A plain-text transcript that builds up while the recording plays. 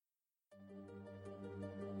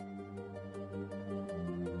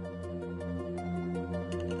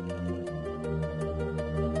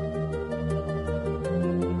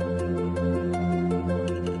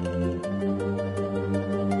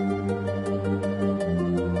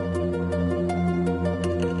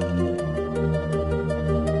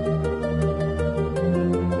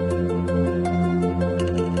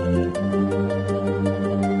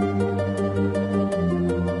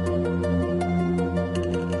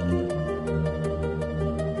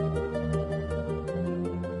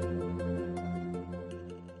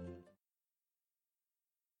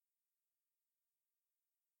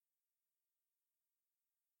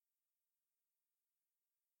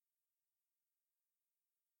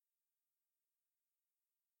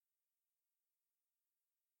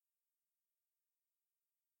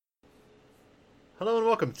Hello and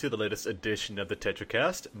welcome to the latest edition of the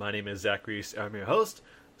TetraCast. My name is Zach Reese. I'm your host.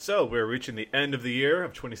 So we're reaching the end of the year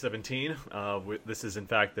of 2017. This is in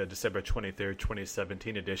fact the December 23rd,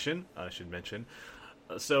 2017 edition, I should mention.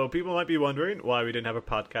 So people might be wondering why we didn't have a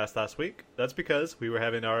podcast last week. That's because we were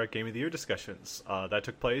having our Game of the Year discussions. That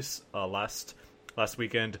took place last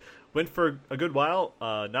weekend. Went for a good while,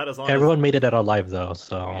 not as long Everyone made it at our live though,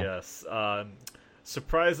 so... Yes.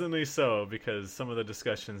 Surprisingly so, because some of the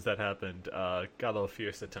discussions that happened got a little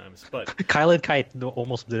fierce at times. But Kyle and Kite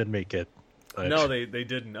almost didn't make it. But... No, they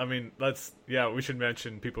didn't. I mean, we should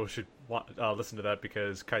mention people should listen to that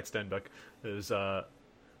because Kite Stenbeck is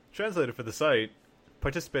translator for the site,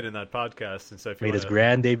 participated in that podcast, and so if you made his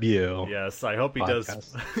grand debut. Yes, I hope he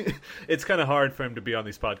does. It's kind of hard for him to be on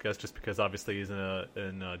these podcasts just because obviously he's in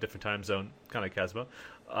a different time zone, kind of like Kazuma.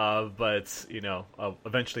 But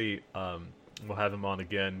eventually we'll have him on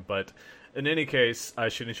again. But in any case, I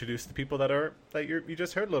should introduce the people that you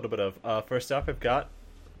just heard a little bit of. First up, I've got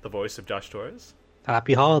the voice of Josh Torres.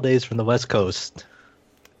 Happy holidays from the West Coast.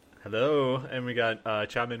 Hello, and we got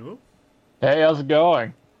Cha Min Woo. Hey, how's it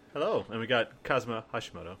going? Hello, and we got Kazuma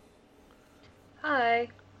Hashimoto. Hi.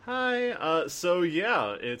 Hi. So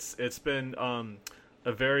yeah, it's been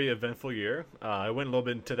a very eventful year. I went a little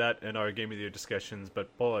bit into that in our Game of the Year discussions,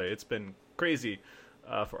 but boy, it's been crazy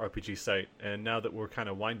for RPG Site. And now that we're kind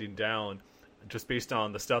of winding down, just based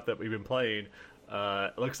on the stuff that we've been playing,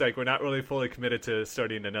 it looks like we're not really fully committed to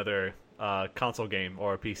starting another console game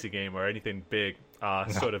or a PC game or anything big.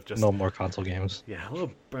 Sort of just no more console games. Yeah, a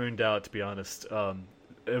little burned out, to be honest.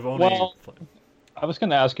 Well, I was going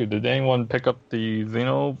to ask you, did anyone pick up the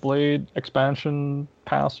Xenoblade expansion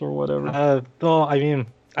pass or whatever? No, I mean,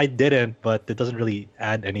 I didn't, but it doesn't really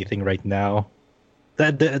add anything right now.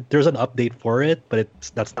 There's an update for it, but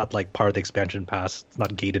that's not like part of the expansion pass. It's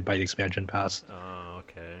not gated by the expansion pass. Oh,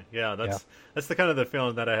 okay. Yeah, that's the kind of the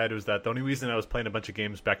feeling that I had, was that the only reason I was playing a bunch of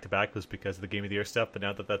games back to back was because of the Game of the Year stuff. But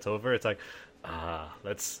now that that's over, it's like,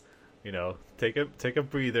 let's take a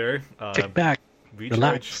breather. Kick back. Recharge,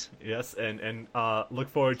 relax. Yes, and look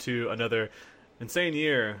forward to another insane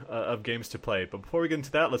year of games to play. But before we get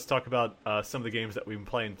into that, let's talk about some of the games that we've been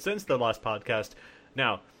playing since the last podcast.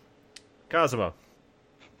 Now, Kazuma,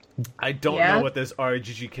 I don't know what this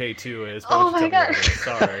RGGK2 is. Oh my god!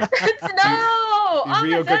 Sorry. No!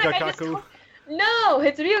 Ryo Gakkaku? No,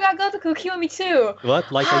 it's Ryo Gakkaku Kiwami 2.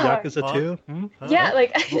 What? Like a Yakuza 2? Yeah,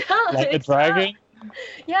 like I know. Like a dragon?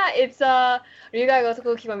 Yeah, it's Ryo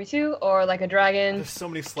Gakkaku Kiwami 2 or Like a Dragon. There's so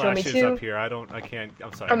many slashes up here. I'm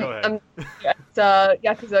sorry. Go ahead. It's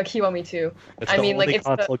Yakuza Kiwami 2. It's the only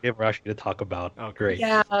console game we're actually going to talk about. Oh, great.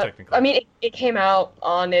 Yeah, I mean, it came out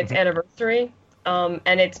on its anniversary.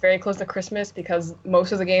 And it's very close to Christmas because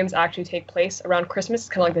most of the games actually take place around Christmas. It's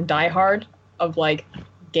kind of like the Die Hard of like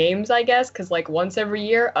games, I guess, because like once every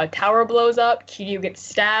year a tower blows up, Kiryu gets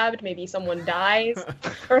stabbed, maybe someone dies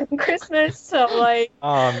around Christmas. So like,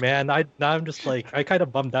 oh man, I'm just like, I kind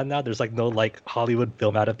of bummed out now. There's like no like Hollywood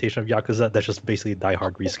film adaptation of Yakuza that's just basically Die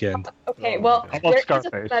Hard reskinned. Okay, well there is a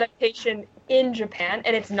film adaptation in Japan,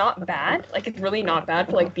 and it's not bad. Like it's really not bad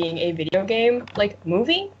for like being a video game like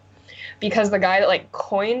movie. Because the guy that like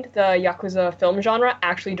coined the Yakuza film genre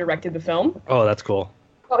actually directed the film. Oh, that's cool.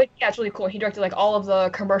 Oh, yeah, it's really cool. He directed like all of the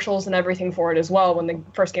commercials and everything for it as well when the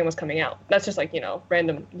first game was coming out. That's just like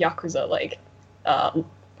random Yakuza like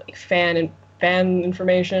fan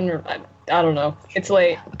information, or I don't know. It's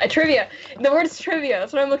like a trivia. The word is trivia.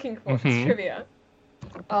 That's what I'm looking for. Mm-hmm. It's trivia.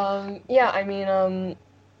 Yeah, I mean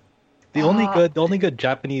the only good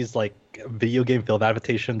Japanese like video game film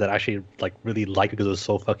adaptation that I actually like really like because it was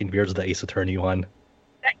so fucking weird is the Ace Attorney one.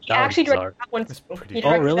 He actually directed that one too.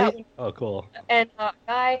 Oh really? Oh cool. And a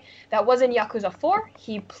guy that was in Yakuza 4,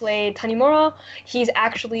 he played Tanimura. He's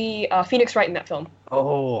actually Phoenix Wright in that film.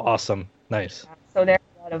 Oh, awesome. Nice. So there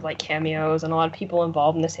are a lot of like cameos and a lot of people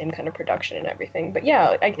involved in the same kind of production and everything. But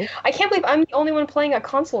yeah, I can't believe I'm the only one playing a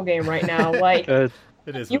console game right now. Like it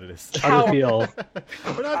is what it is. How do you feel?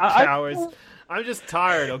 We're not cowards. I'm just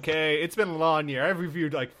tired, okay? It's been a long year. I've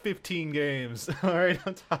reviewed like 15 games. Alright,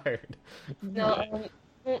 I'm tired. No,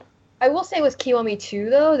 I will say with Kiwami 2,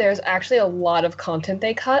 though, there's actually a lot of content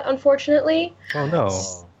they cut, unfortunately. Oh, no.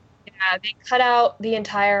 Yeah, they cut out the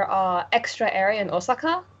entire extra area in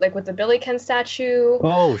Osaka, like with the Billy Ken statue.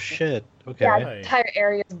 Oh, shit. Okay. Yeah, the entire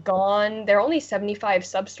area is gone. There are only 75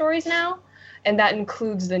 sub-stories now, and that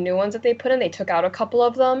includes the new ones that they put in. They took out a couple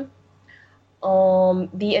of them.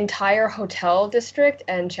 The entire hotel district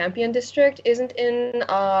and Champion district isn't in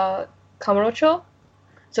Kamurocho.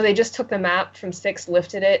 So they just took the map from 6,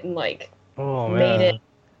 lifted it, and like Oh, made man. it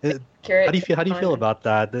How do you feel? How do you feel about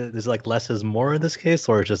that? Is like less is more in this case,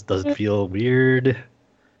 or it just doesn't feel weird?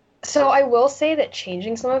 So I will say that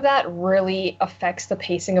changing some of that really affects the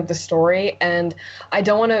pacing of the story, and I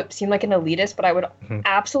don't want to seem like an elitist, but I would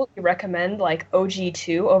absolutely recommend like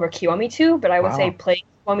OG2 over Kiwami 2, but I would say play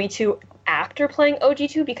Kiwami 2 after playing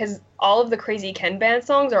OG2 because all of the Crazy Ken Band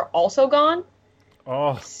songs are also gone.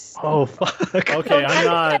 Oh fuck. Okay,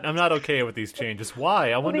 I'm not okay with these changes.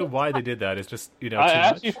 Why? I wonder why they did that. It's just, I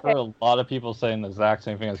actually heard a lot of people saying the exact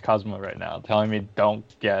same thing as Cosmo right now, telling me don't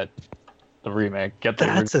get the remake.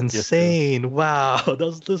 That's insane. Wow.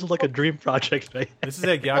 This is like a dream project, right? This is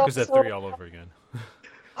like Yakuza 3 all over again.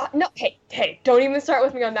 No, hey, don't even start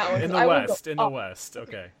with me on that one. In the West,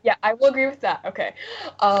 okay. Yeah, I will agree with that, okay.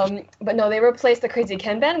 But no, they replaced the Crazy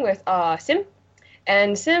Ken Band with Sim.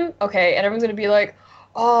 And Sim, okay, and everyone's going to be like,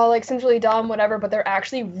 oh, like, Sim's really dumb, whatever, but they're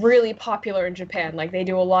actually really popular in Japan. Like, they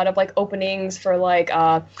do a lot of, like, openings for, like,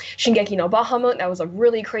 Shingeki no Bahamut. That was a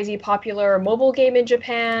really crazy popular mobile game in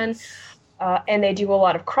Japan. And they do a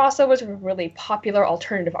lot of crossovers with really popular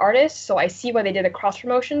alternative artists. So I see why they did a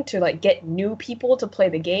cross-promotion to, like, get new people to play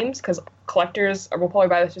the games, because collectors will probably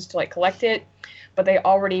buy this just to, like, collect it. But they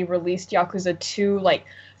already released Yakuza 2, like,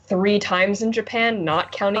 3 times in Japan,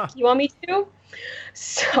 not counting Kiwami 2.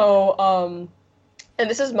 So, and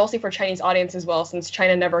this is mostly for Chinese audience as well, since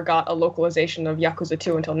China never got a localization of Yakuza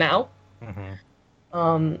 2 until now.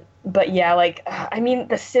 But yeah, like, I mean,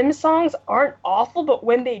 the Sim songs aren't awful, but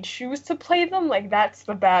when they choose to play them, like, that's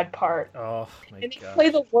the bad part. Oh, my God. And they play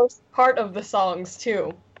the worst part of the songs,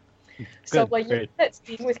 too. So, like, you get that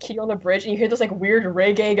scene with Kyo on the bridge, and you hear this, like, weird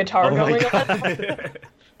reggae guitar going on.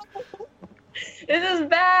 This is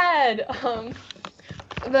bad!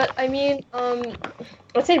 But, I mean,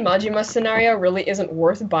 I'd say Majima's scenario really isn't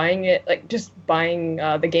worth buying it, like, just buying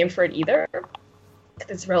the game for it either.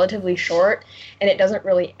 It's relatively short, and it doesn't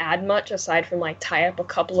really add much aside from, like, tie up a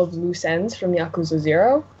couple of loose ends from Yakuza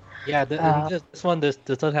 0. Yeah, this one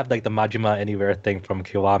doesn't have, like, the Majima Anywhere thing from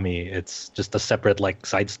Kiwami. It's just a separate, like,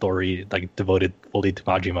 side story, like, devoted fully to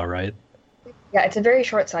Majima, right? Yeah, it's a very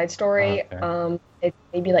short side story. Okay. It's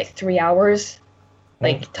maybe, like, 3 hours,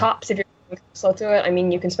 like, tops if you're slow to it. I mean,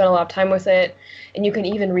 you can spend a lot of time with it, and you can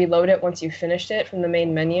even reload it once you've finished it from the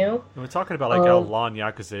main menu. And we're talking about, like, how long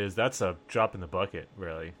Yakuza is. That's a drop in the bucket,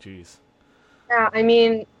 really. Jeez. Yeah, I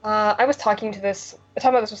mean, I was talking about this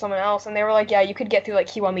with someone else, and they were like, yeah, you could get through, like,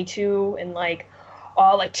 Kiwami 2 in, like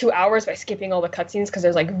 2 hours by skipping all the cutscenes, because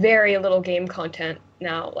there's, like, very little game content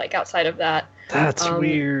now, like, outside of that. That's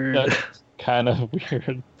weird. That's kind of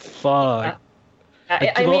weird. Fuck. Yeah.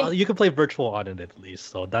 Like, I mean, you can play virtual on it at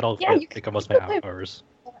least, so that'll take almost my half hours.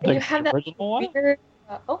 You have that weird...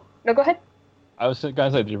 oh, no, go ahead. I was gonna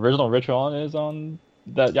say the original Virtual On is on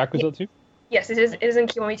that Yakuza 2? Yes, it is. It is in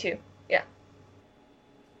Kiwami 2. Yeah.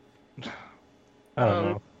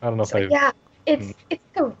 I don't know if I... Yeah, it's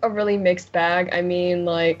a really mixed bag. I mean,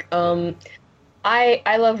 like,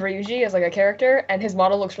 I love Ryuji as, like, a character, and his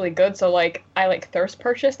model looks really good, so, like, I, like, thirst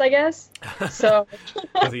purchased, I guess. So...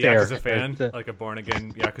 As a Yakuza fan? Like a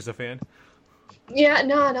born-again Yakuza fan? Yeah,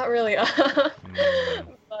 no, not really.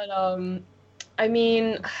 But, I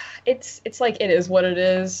mean, it's like, it is what it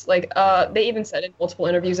is. Like, they even said in multiple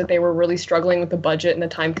interviews that they were really struggling with the budget and the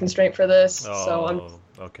time constraint for this, so I'm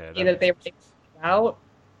okay, that they were taking it out.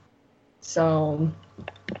 So...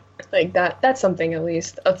 like that's something at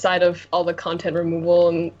least outside of all the content removal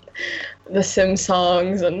and the Sim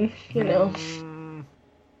songs and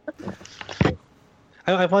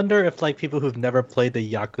I wonder if, like, people who've never played the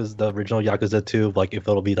original Yakuza 2, like, if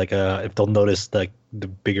it'll be like if they'll notice, like, the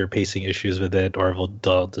bigger pacing issues with it, or if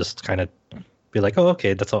they'll just kind of be like, oh,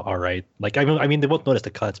 okay, that's all right. Like, I mean, they won't notice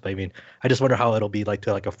the cuts, but I mean, I just wonder how it'll be like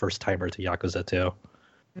to, like, a first timer to Yakuza 2.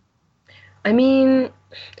 I mean,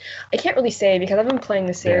 I can't really say because I've been playing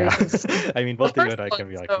the series. Yeah. I mean, both of you and I can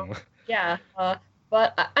be like... yeah,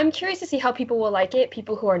 but I'm curious to see how people will like it,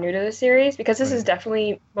 people who are new to the series, because this is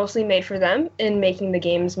definitely mostly made for them in making the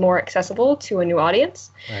games more accessible to a new audience.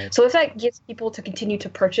 Right. So if that gets people to continue to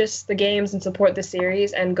purchase the games and support the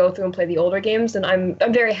series and go through and play the older games, then I'm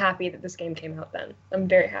very happy that this game came out then. I'm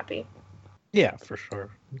very happy. Yeah, for sure.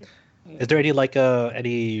 Is there any, like,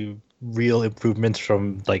 any real improvements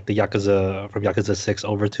from, like, the Yakuza 6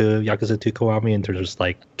 over to Yakuza 2 Kiwami in terms of just,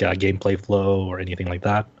 like, gameplay flow or anything like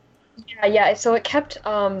that? Yeah. So it kept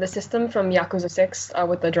the system from Yakuza 6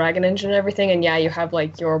 with the Dragon Engine and everything, and yeah, you have,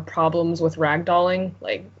 like, your problems with ragdolling,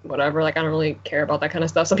 like, whatever. Like, I don't really care about that kind of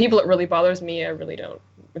stuff. Some people, it really bothers me. I really don't.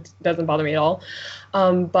 It doesn't bother me at all.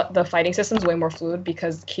 But the fighting system's way more fluid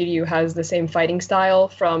because Kiryu has the same fighting style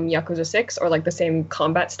from Yakuza 6, or, like, the same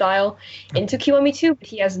combat style into Kiwami 2, but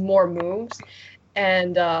he has more moves.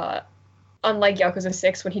 And unlike Yakuza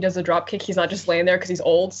 6, when he does a drop kick, he's not just laying there because he's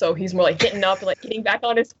old, so he's more like getting up and like getting back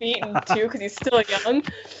on his feet, and 2 because he's still young.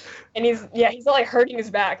 And he's not like hurting his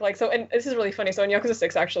back. Like, so, and this is really funny. So in Yakuza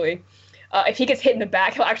 6, actually, if he gets hit in the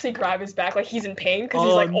back, he'll actually grab his back like he's in pain because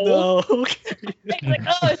he's like old. No. He's like,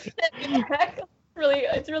 oh shit, my back.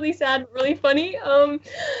 It's really sad, really funny.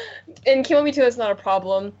 In Kiwami 2, it's not a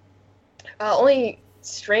problem. Only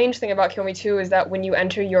strange thing about Kiwami 2 is that when you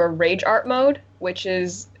enter your Rage Art mode, which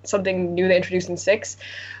is something new they introduced in 6,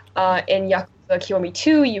 in Yakuza Kiwami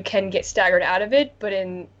 2, you can get staggered out of it, but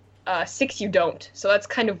in 6 you don't. So that's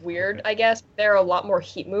kind of weird, I guess. There are a lot more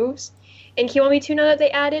heat moves in Kiwami 2 now that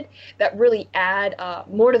they added that really add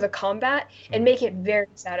more to the combat and make it very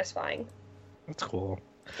satisfying. That's cool.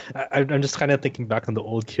 I'm just kind of thinking back on the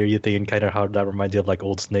old Kiryu thing and kind of how that reminds you of like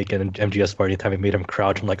old Snake and MGS Party time. It made him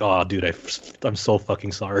crouch. I'm like, oh, dude, I'm so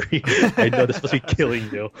fucking sorry. I know this must be killing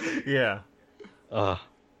you. Yeah.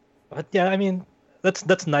 But yeah, I mean,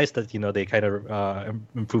 that's nice that they kind of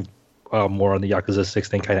improve more on the Yakuza 6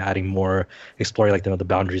 thing, kind of adding more, exploring like the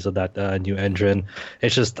boundaries of that new engine.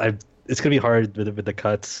 It's just it's gonna be hard with the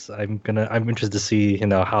cuts. I'm interested to see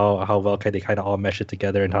how well they kind of all mesh it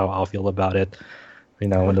together and how I'll feel about it.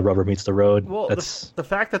 When the rubber meets the road. Well, the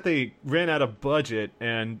fact that they ran out of budget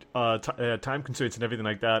and time constraints and everything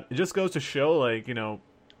like that, it just goes to show, like,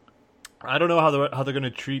 I don't know how they're going to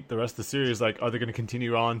treat the rest of the series. Like, are they going to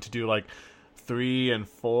continue on to do, like, 3 and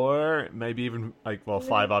 4? Maybe even, like, well,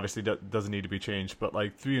 5 obviously doesn't need to be changed, but,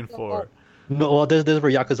 like, 3 and 4. No, well, this is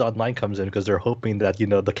where Yakuza Online comes in, because they're hoping that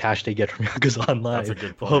the cash they get from Yakuza Online. That's a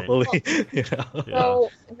good point. Hopefully,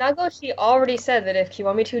 So Nagoshi already said that if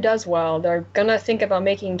Kiwami 2 does well, they're gonna think about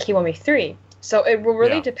making Kiwami 3. So it will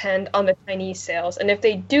really depend on the Chinese sales, and if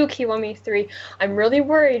they do Kiwami 3, I'm really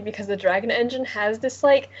worried because the Dragon Engine has this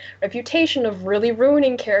like reputation of really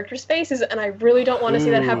ruining character spaces, and I really don't want to see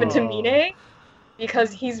that happen to Mine,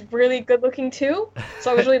 because he's really good looking too.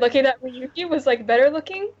 So I was really lucky that Ryuki was like better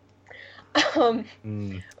looking.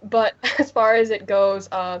 But as far as it goes,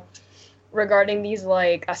 regarding these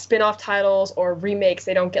like spin-off titles or remakes,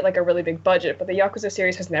 they don't get like a really big budget. But the Yakuza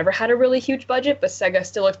series has never had a really huge budget, but Sega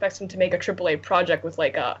still expects them to make a AAA project with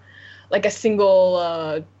like a single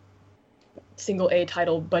A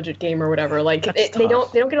title budget game or whatever. Like they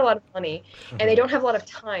don't get a lot of money, and they don't have a lot of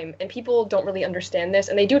time, and people don't really understand this.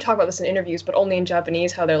 And they do talk about this in interviews, but only in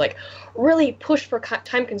Japanese, how they're like really pushed for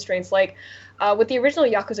time constraints. Like with the original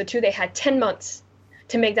Yakuza 2, they had 10 months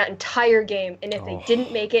to make that entire game, and if they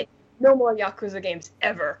didn't make it, no more Yakuza games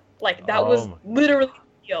ever. Like that was literally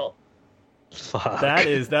the deal. Fuck.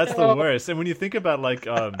 That's the worst. And when you think about like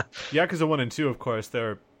Yakuza 1 and 2, of course,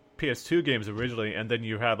 they're PS2 games originally, and then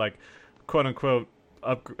you had like quote unquote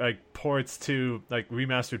ports to like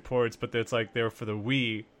remastered ports, but it's like they're for the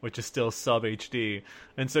Wii, which is still sub HD,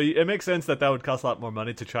 and so it makes sense that would cost a lot more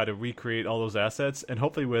money to try to recreate all those assets. And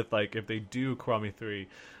hopefully with like if they do Kiwami 3,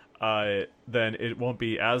 then it won't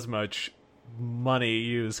be as much money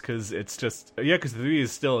used, because it's just because 3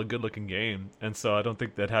 is still a good looking game, and so I don't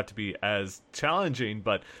think that'd have to be as challenging.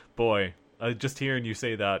 But boy, just hearing you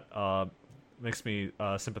say that makes me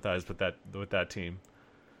sympathize with that team.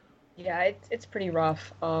 Yeah, it's pretty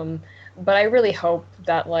rough. But I really hope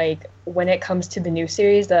that like when it comes to the new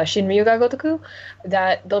series, the Shinryu ga Gotoku,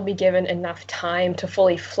 that they'll be given enough time to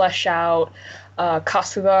fully flesh out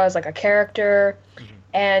Kasuga as like a character,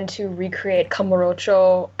 and to recreate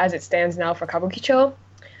Kamurocho as it stands now for Kabukicho,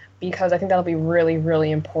 because I think that'll be really,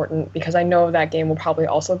 really important, because I know that game will probably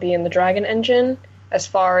also be in the Dragon Engine, as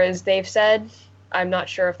far as they've said. I'm not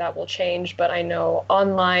sure if that will change, but I know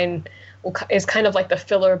online is kind of like the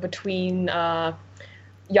filler between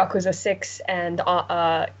Yakuza 6 and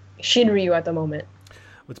Shinryu at the moment.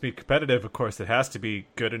 Well, to be competitive, of course, it has to be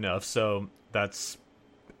good enough, so that's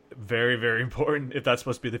very, very important if that's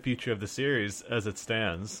supposed to be the future of the series as it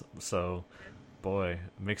stands. So, boy, it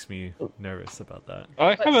makes me nervous about that. I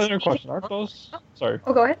have another question. Aren't those... Sorry.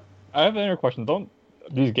 Oh, go ahead. I have another question. Don't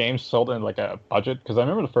these games sold in like a budget? Because I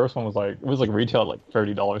remember the first one was like retail at like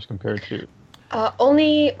 $30 compared to...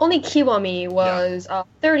 Only Kiwami was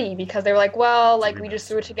 30, because they were like, well, like we just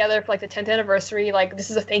threw it together for like the 10th anniversary. Like this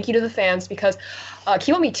is a thank you to the fans, because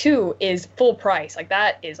Kiwami 2 is full price. Like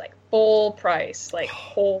that is like full price, like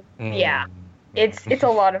whole. Yeah, it's a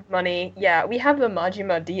lot of money. Yeah, we have the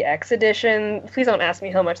Majima DX edition. Please don't ask me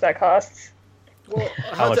how much that costs. Well,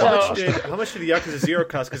 how much did the Yakuza 0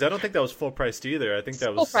 cost? Because I don't think that was full priced either. I think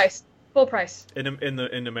that was full price.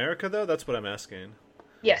 In America though. That's what I'm asking.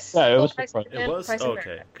 Yes. Yeah, it was. It was? Oh,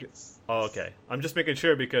 okay. Oh, okay. I'm just making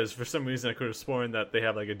sure, because for some reason I could have sworn that they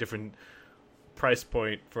have like a different price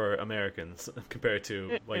point for Americans compared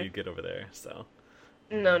to what you get over there. So.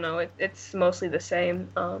 No, it's mostly the same.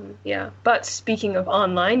 Yeah. But speaking of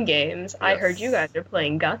online games, I heard you guys are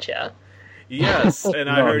playing Gacha. Yes, and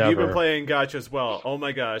I No, heard you've been never. playing Gacha as well. Oh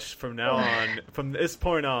my gosh, from now on, from this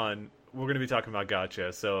point on, we're going to be talking about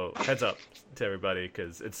Gacha. So heads up to everybody,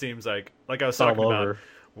 because it seems like I was all talking about, over.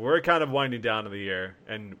 we're kind of winding down in the year,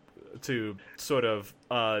 and to sort of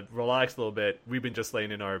relax a little bit, we've been just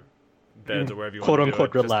laying in our beds or wherever you Quote want to do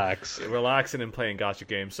unquote it, relax. just relaxing and playing Gacha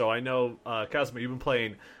games. So I know, Kazuma, you've been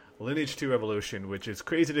playing Lineage 2 Revolution, which is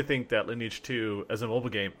crazy to think that Lineage 2 as a mobile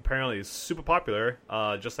game apparently is super popular,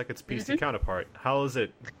 just like its PC counterpart. How is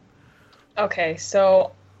it? Okay,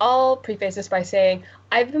 so I'll preface this by saying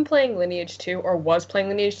I've been playing Lineage 2, or was playing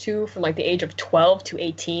Lineage 2, from like the age of 12 to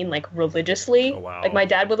 18, like religiously. Oh, wow. Like my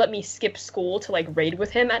dad would let me skip school to like raid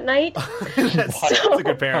with him at night. That's a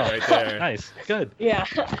good parent right there. Nice, good. Yeah.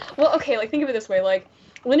 Well, okay, like think of it this way, like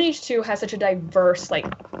Lineage 2 has such a diverse range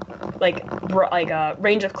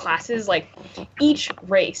of classes. Like each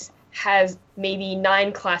race has maybe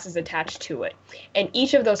 9 classes attached to it, and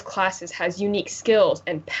each of those classes has unique skills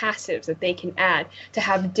and passives that they can add to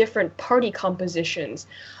have different party compositions,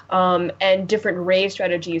 and different raid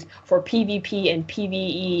strategies for PvP and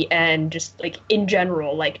PvE, and just like in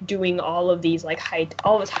general, like doing all of these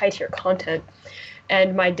all this high tier content.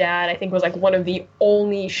 And my dad, I think, was like one of the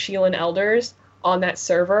only Sheelan elders on that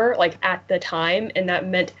server, like at the time, and that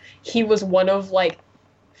meant he was one of like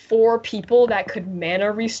 4 people that could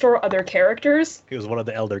mana restore other characters. He was one of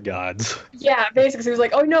the elder gods. Yeah, basically, he was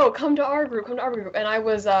like, "Oh no, come to our group, And I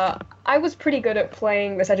was pretty good at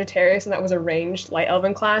playing the Sagittarius, and that was a ranged light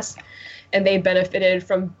elven class, and they benefited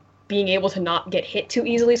from being able to not get hit too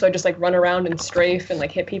easily. So I just like run around and strafe and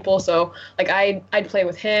like hit people. So like I'd play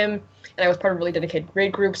with him, and I was part of a really dedicated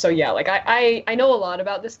raid group. So yeah, like I know a lot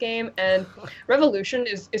about this game, and Revolution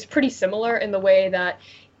is pretty similar in the way that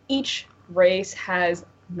each race has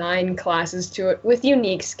 9 classes to it with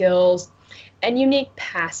unique skills and unique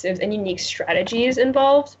passives and unique strategies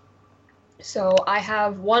involved. So I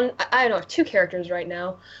have 2 characters right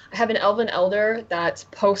now. I have an Elven Elder that's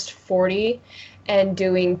post 40 and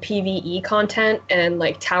doing PvE content and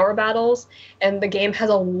like tower battles, and the game has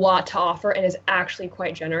a lot to offer and is actually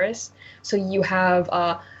quite generous. So you have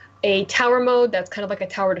a tower mode that's kind of like a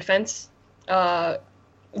tower defense,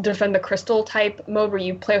 defend the crystal type mode, where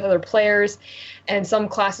you play with other players, and some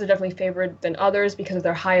classes are definitely favored than others because of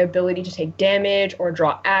their high ability to take damage or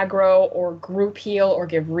draw aggro or group heal or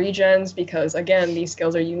give regens, because again, these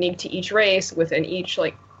skills are unique to each race within each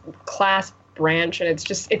like class branch, and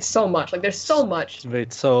it's so much, like there's so much.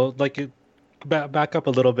 Wait, so like back up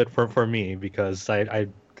a little bit for me, because I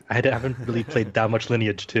haven't really played that much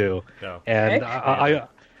Lineage 2. No. And Okay.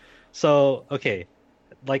 So okay,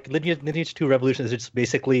 like Lineage 2 Revolution is just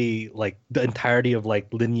basically like the entirety of like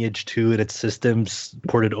Lineage 2 and its systems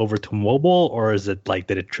ported over to mobile, or is it like,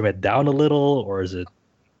 did it trim it down a little, or is it?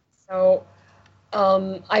 So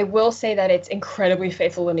I will say that it's incredibly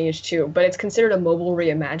faithful to Lineage 2, but it's considered a mobile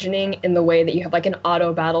reimagining in the way that you have like an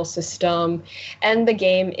auto battle system, and the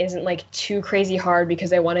game isn't like too crazy hard because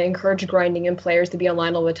they want to encourage grinding and players to be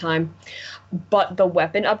online all the time. But the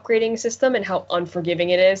weapon upgrading system and how unforgiving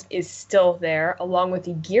it is still there, along with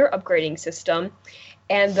the gear upgrading system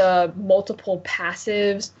and the multiple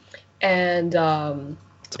passives and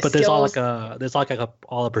But there's all skills. like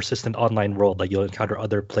a persistent online world. Like you'll encounter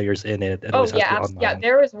other players in it, and Oh always have to yeah, be online. yeah.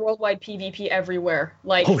 There is worldwide PvP everywhere.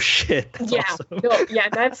 Like Oh shit! That's yeah, awesome. no, yeah.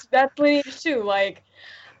 That's Lineage too. Like,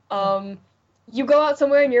 you go out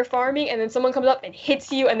somewhere and you're farming, and then someone comes up and hits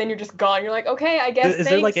you, and then you're just gone. You're like, okay, I guess. Is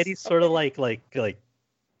there like thanks. any sort of like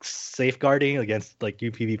safeguarding against like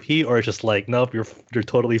UPvP, or it's just like nope, you're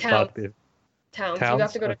totally Town. fucked. Towns? Towns? You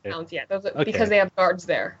have to go to Okay. towns. Yeah, those are, Okay. because they have guards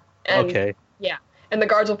there. And, Okay. And the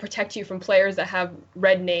guards will protect you from players that have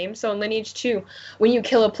red names. So in Lineage 2, when you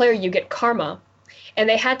kill a player, you get karma. And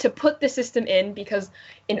they had to put the system in because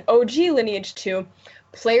in OG Lineage 2,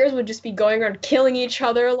 players would just be going around killing each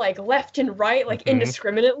other like left and right, like Mhm.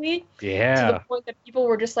 indiscriminately, to the Yeah. point that people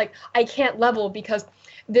were just like, I can't level because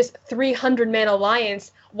this 300-man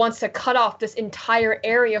alliance wants to cut off this entire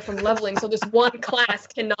area from leveling, so this one class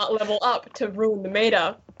cannot level up to ruin the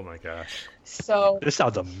meta. Oh my gosh. So This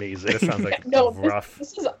sounds amazing. This sounds like no, rough.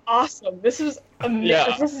 this is awesome. This is amazing.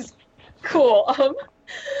 Yeah. This is cool.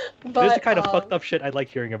 But This is the kind of fucked up shit I like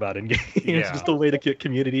hearing about in games. Yeah. Just the way the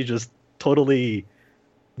community just totally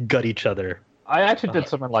gut each other. I actually did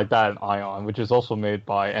something like that in Ion, which is also made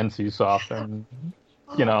by NCSoft, and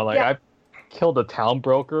you know, like Yeah. I killed a town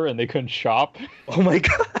broker and they couldn't shop. Oh my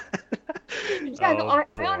god. Yeah, no, Oh,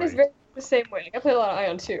 Ion is boy. very the same way. Like, I played a lot of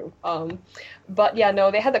Ion too. But yeah,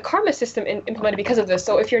 no, they had the karma system implemented because of this.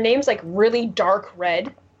 So if your name's like really dark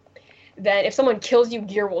red, then if someone kills you,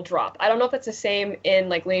 gear will drop. I don't know if that's the same in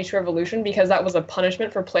like Lineage 2 Revolution, because that was a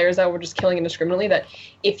punishment for players that were just killing indiscriminately. That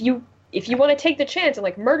if you want to take the chance and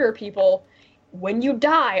like murder people, when you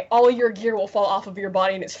die, all your gear will fall off of your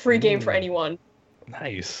body, and it's free game for anyone.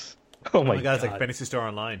 Nice. Oh my god, it's like Fantasy Star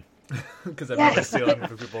Online. Because I'm really stealing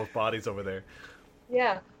for people's bodies over there.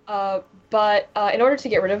 Yeah. But in order to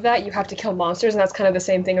get rid of that, you have to kill monsters, and that's kind of the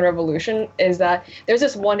same thing in Revolution, is that there's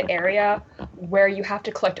this one area where you have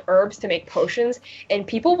to collect herbs to make potions, and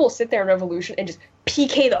people will sit there in Revolution and just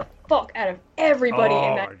PK the fuck out of everybody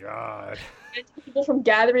in that. Oh my god. And people from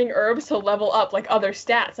gathering herbs to level up like other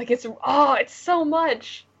stats. Like it's so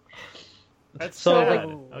much. That's So, sad.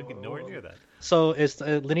 like- I'll get nowhere near that. So is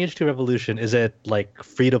Lineage 2 Revolution, is it like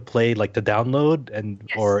free to play, like to download, and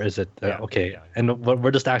Yes. or is it Yeah, okay? yeah. And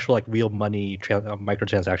where does the actual like real money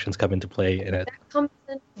microtransactions come into play in it? That comes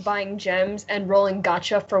in buying gems and rolling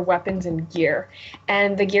gacha for weapons and gear.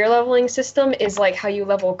 And the gear leveling system is like how you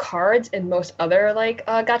level cards in most other like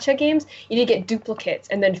gacha games. You need to get duplicates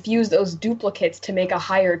and then fuse those duplicates to make a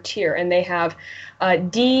higher tier. And they have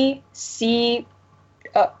D, C,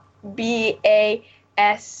 B, A,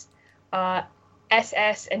 S,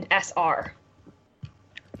 SS, and SR.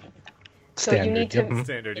 So you need to Yep.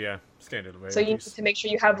 Standard, yeah. Standard way. So of you use. need to make sure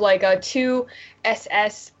you have like 2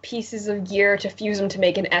 SS pieces of gear to fuse them to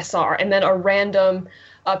make an SR, and then a random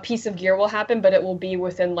piece of gear will happen, but it will be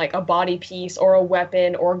within like a body piece or a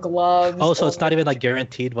weapon or gloves. Oh, so or- it's not even like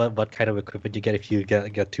guaranteed what kind of equipment you get if you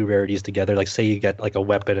get two rarities together. Like say you get like a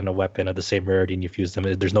weapon and a weapon of the same rarity and you fuse them.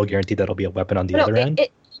 There's no guarantee that'll be a weapon on the No, other end.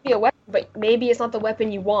 it could be a weapon, but maybe it's not the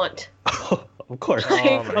weapon you want. Of course.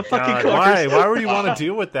 Oh my Of fucking god. course. Why would you want to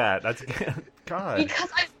deal with that? That's god. Because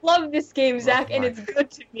I love this game, Zach, and my- it's good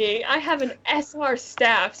to me. I have an SR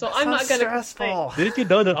staff, so I'm not gonna complain. stressful. Didn't you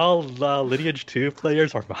know that all Lineage 2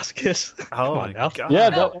 players are masochists? Oh Come my on now. god. Yeah,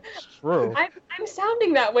 No. that's true. I'm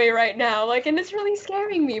sounding that way right now, like, and it's really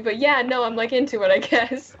scaring me. But yeah, no, I'm like into it, I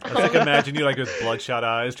guess. It's like imagine you like with bloodshot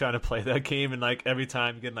eyes trying to play that game, and like every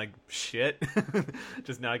time getting like shit,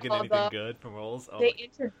 just not getting anything good from rolls. Oh, They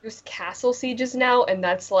introduced castle sieges now, and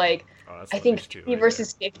that's like that's I think Lineage 2 50 right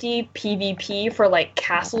versus 50 PvP for like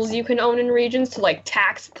castles you can own in regions to like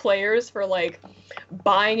tax players for like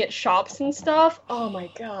buying at shops and stuff. Oh my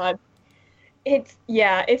god. It's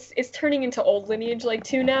turning into old Lineage like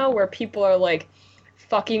 2 now, where people are like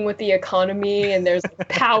fucking with the economy, and there's like,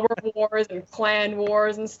 power wars and clan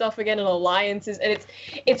wars and stuff again, and alliances, and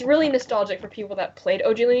it's really nostalgic for people that played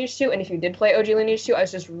OG Lineage 2. And if you did play OG Lineage 2, I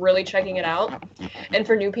was just really checking it out. And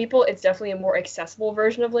for new people, it's definitely a more accessible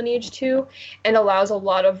version of Lineage 2 and allows a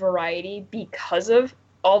lot of variety because of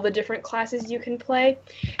all the different classes you can play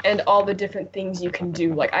and all the different things you can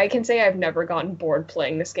do. Like, I can say I've never gotten bored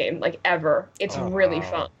playing this game, like, ever. It's Oh, really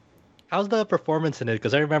wow. fun. How's the performance in it?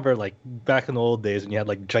 Because I remember like back in the old days when you had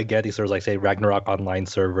like gigantic servers, like say Ragnarok Online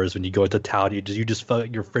servers, when you go into town, you just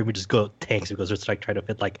felt your frame would just go tanks because it's like trying to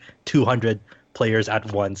fit like 200 players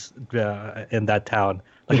at once in that town.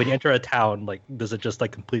 Like when you enter a town, like does it just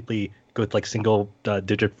like completely go with like single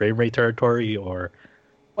digit frame rate territory or?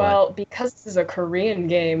 Well, because this is a Korean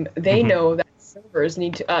game, they Mhm. know that servers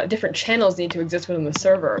need to, different channels need to exist within the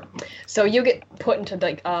server. So you get put into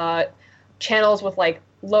like channels with like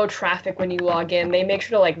low traffic when you log in. They make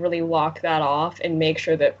sure to like really lock that off and make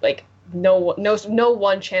sure that like no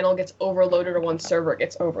one channel gets overloaded or one server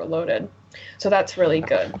gets overloaded. So that's really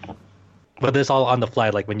good. But this all on the fly.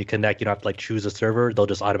 Like when you connect, you don't have to like choose a server. They'll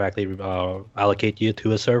just automatically allocate you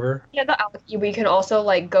to a server. Yeah, we can also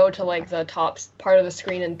like go to like the top part of the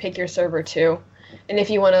screen and pick your server too. And if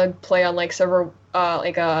you want to play on like server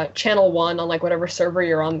channel 1 on like whatever server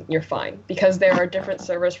you're on, you're fine, because there are different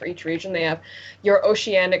servers for each region. They have your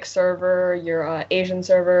Oceanic server, your Asian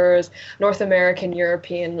servers, North American,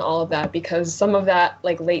 European, all of that, because some of that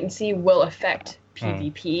like latency will affect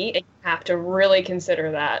PvP, and you have to really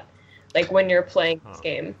consider that like when you're playing this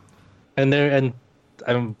game. And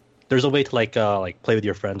there's a way to like play with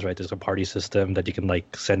your friends, right? There's a party system that you can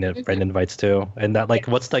like send in friend invites to, and that like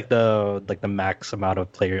what's like the max amount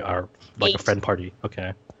of player or like 8. a friend party?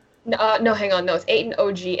 Okay, No, hang on, no, it's 8 in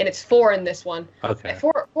OG, and it's 4 in this one. okay.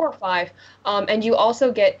 4 or 5. And you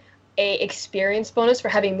also get a experience bonus for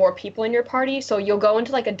having more people in your party. So you'll go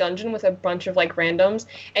into like a dungeon with a bunch of like randoms,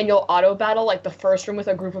 and you'll auto battle like the first room with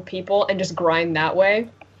a group of people and just grind that way.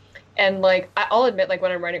 And like I'll admit, like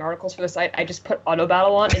when I'm writing articles for the site, I just put auto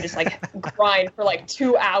battle on and just like grind for like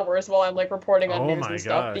 2 hours while I'm like reporting on Oh news my and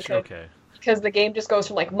stuff, gosh. because Okay. because the game just goes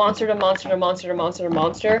from like monster to monster to monster to monster to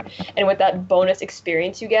monster, and with that bonus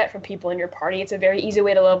experience you get from people in your party, it's a very easy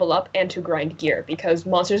way to level up and to grind gear, because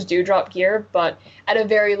monsters do drop gear, but at a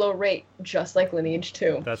very low rate, just like Lineage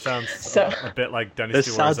 2. That sounds a bit like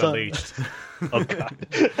Dynasty Wars Unleashed. Oh god.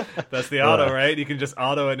 That's the auto, right? You can just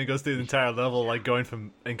auto it and it goes through the entire level, like going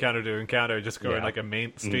from encounter to encounter, just going like a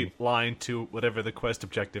main straight line to whatever the quest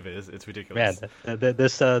objective is. It's ridiculous. Man,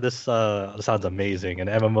 this sounds amazing. An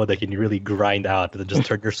MMO that can really grind out and then just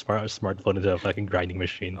turn your smartphone into a fucking grinding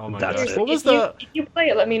machine. Oh my That's gosh. it. What was If you play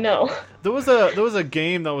it, let me know. There was a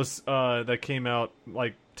game that was that came out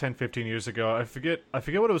like 10, 15 years ago. I forget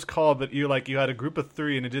what it was called, but you had a group of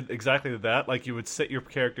 3 and it did exactly that. Like you would set your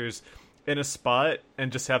characters in a spot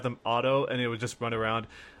and just have them auto, and it would just run around.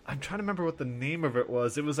 I'm trying to remember what the name of it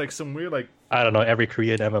was. It was like some weird like, I don't know, every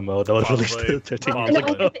Korean MMO that was released 13 years Probably.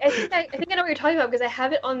 ago. I think I know what you're talking about, because I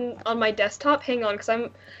have it on my desktop. Hang on, because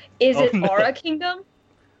is it no. Aura Kingdom?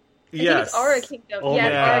 I think yes, it's Aura Kingdom. Oh, yeah,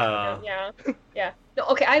 yeah. Aura Kingdom. Yeah. No,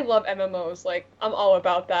 okay, I love MMOs. Like, I'm all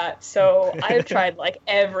about that. So I've tried like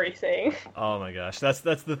everything. Oh my gosh, that's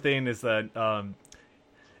the thing, is that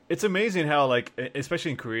it's amazing how, like,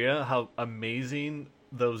 especially in Korea, how amazing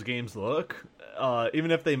those games look,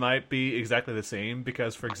 even if they might be exactly the same.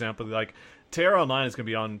 Because, for example, like Terra Online is going to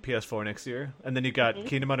be on PS4 next year, and then you got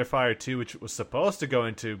Kingdom Under Fire 2, which was supposed to go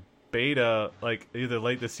into beta like either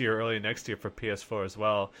late this year or early next year for PS4 as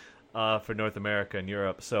well, for North America and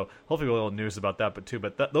Europe. So hopefully we'll have news about that,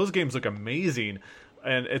 but those games look amazing.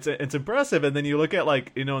 And it's impressive. And then you look at,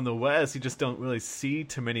 like, in the West, you just don't really see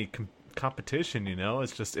too many competition.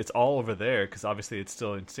 It's all over there, because obviously it's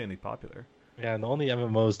still insanely popular. Yeah, and the only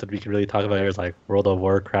MMOs that we can really talk about here is like World of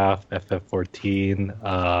Warcraft, FF14.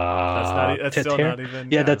 That's still not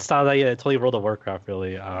even. Yeah, that's not. Yeah, it's only World of Warcraft,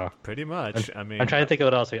 really. Pretty much. I'm trying to think of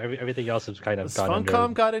what else. Like, everything else has kind of has gone under.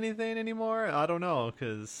 Funcom got anything anymore? I don't know,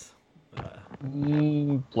 because.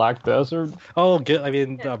 Black Desert. Oh, good. I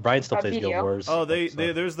mean, Brian still Got plays Guild video. Wars. Oh,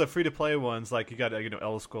 so. there's the free to play ones. Like you got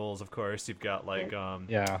Elder Scrolls, of course. You've got like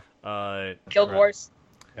Yeah. Guild Wars.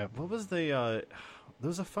 What was the there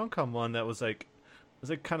was a Funcom one that was like, it was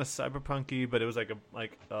like kind of cyberpunky, but it was like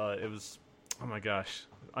it was, oh my gosh,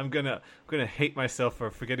 I'm gonna hate myself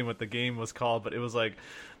for forgetting what the game was called, but it was like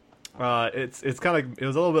it's kind of like, it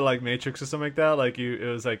was a little bit like Matrix or something like that. Like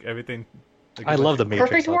it was like everything. Like, I love the Matrix.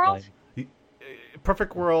 Perfect World?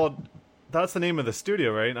 Perfect World. That's the name of the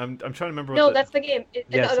studio, right? I'm trying to remember. No, that's the game.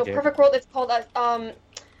 Yes, No, game. Perfect World. It's called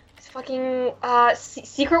it's fucking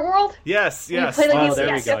Secret World. Yes. You play the Oh,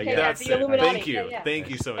 there we go, yeah. That's the it. Illuminati. Thank you. Yeah.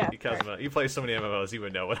 Thank you so much, Kazuma. You play so many MMOs, you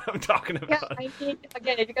would know what I'm talking Yeah, about. I mean,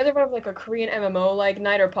 again, if you guys ever have like a Korean MMO like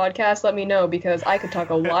night or podcast, let me know, because I could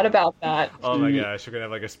talk a lot about that. Oh my gosh, we're gonna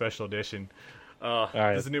have like a special edition. All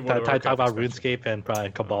right. There's a new World of Talk about Warcraft RuneScape and probably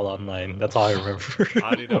Cabal Online. That's all I remember.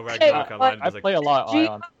 I do know Ragnarok Online. I There's play a lot of Gee-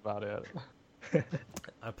 Ion about it.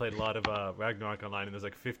 I played a lot of Ragnarok Online, and there's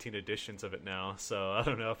like 15 editions of it now. So I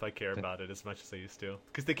don't know if I care about it as much as I used to,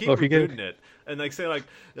 because they keep Well, if you get- rebooting it and like say like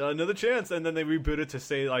another chance, and then they reboot it to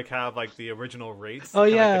say like have like the original rates. Oh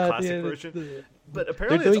kinda yeah, like the classic version. But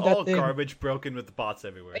apparently doing it's that all thing. garbage, broken with bots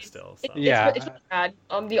everywhere still. So. Yeah. It's really bad.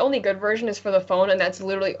 The only good version is for the phone, and that's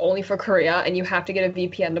literally only for Korea, and you have to get a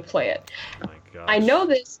VPN to play it. Oh my gosh. I know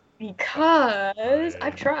this because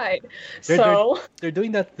I've tried. They're- So They're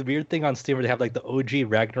doing that weird thing on Steam where they have like the OG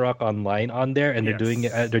Ragnarok Online on there, and they're doing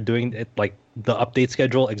it. Yes. They're doing it like the update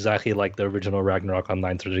schedule exactly like the original Ragnarok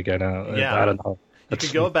Online. So they're gonna. Yeah. I don't know. You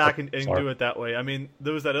could go back and bizarre. do it that way. I mean,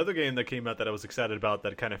 there was that other game that came out that I was excited about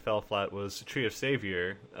that kind of fell flat, was Tree of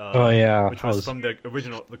Savior. Oh yeah, which I was from the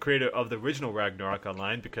creator of the original Ragnarok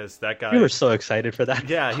Online, because that guy. We were so excited for that.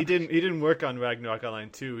 Yeah, he didn't work on Ragnarok Online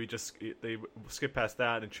 2. They skipped past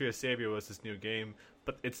that, and Tree of Savior was this new game,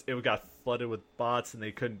 but it got flooded with bots, and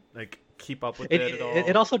they couldn't like keep up with it at all.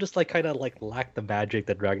 It also just like kind of like lacked the magic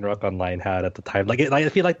that Ragnarok Online had at the time. Like I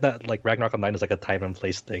feel like that like Ragnarok Online is like a time and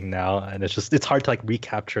place thing now, and it's hard to like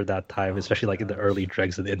recapture that time, especially like in the early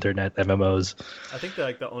dregs of the internet MMOs. I think that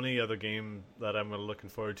like the only other game that I'm really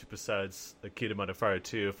looking forward to besides the Kingdom Under Fire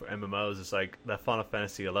 2 for MMOs is like that Final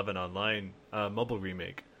Fantasy 11 Online mobile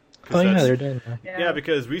remake. 'Cause Oh yeah, that's- they're doing that. Yeah,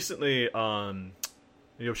 because recently,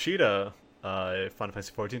 Yoshida, Final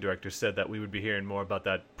Fantasy 14 director, said that we would be hearing more about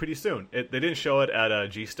that pretty soon. They didn't show it at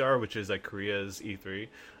G-Star, which is like Korea's E3,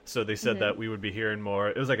 so they said that we would be hearing more.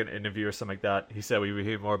 It was like an interview or something like that. He said we would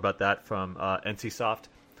hear more about that from NCSoft.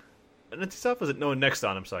 And NCSoft was it? No,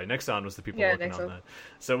 Nexon. I'm sorry, Nexon was the people working on that.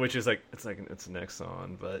 So which is like it's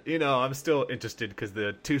Nexon, but I'm still interested because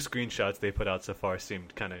the 2 screenshots they put out so far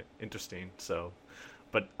seemed kind of interesting. So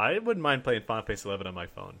but I wouldn't mind playing Final Fantasy 11 on my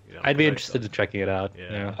phone. I'd be interested in checking it out.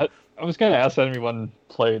 Yeah. I was gonna ask anyone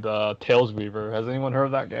played Tales Reaver. Has anyone heard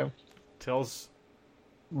of that game? Tales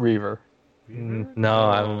Reaver. No,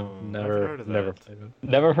 I've never played it.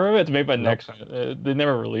 Never heard of it? It's made by Nexon. They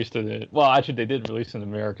never released it. Well, actually, they did release it in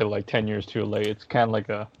America like 10 years too late. It's kind of like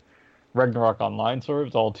a Ragnarok Online sort of.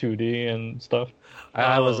 It's all 2D and stuff.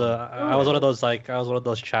 I was one of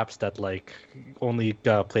those chaps that like only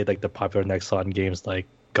played like the popular Nexon games like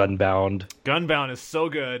Gunbound. Gunbound is so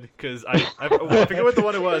good because I forget what the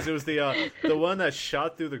one it was. It was the one that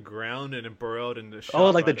shot through the ground and it burrowed and the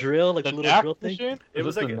Oh, like the drill, like the little drill thing. Machine? It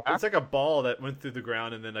was like it's like a ball that went through the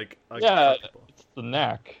ground and then like yeah, it's the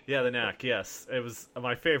knack. Yeah, the knack. Yes, it was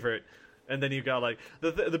my favorite. And then you got like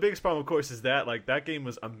the biggest problem, of course, is that like that game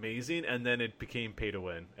was amazing, and then it became pay to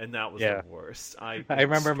win, and that was the worst. I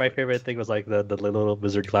remember my favorite thing was like the little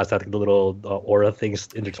wizard class that had the little aura things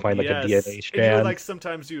intertwined like a DNA strand. And you would, like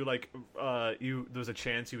sometimes you like there was a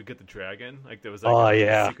chance you would get the dragon, like there was like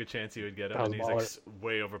a secret chance you would get him, and he's like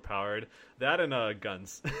way overpowered. That and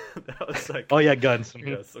guns. That was like guns.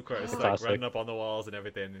 Yes, of course, like running up on the walls and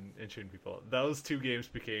everything and shooting people. Those two games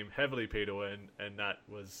became heavily pay to win, and that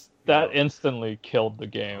was instantly killed the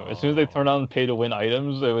game. As soon as they turned on pay to win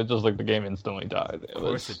items, it was just like the game instantly died. Of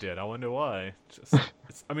course it did. I wonder why.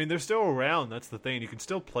 I mean, they're still around. That's the thing. You can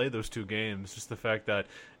still play those two games. Just the fact that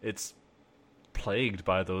it's plagued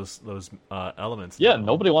by those elements. Yeah,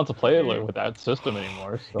 nobody wants to play it with that system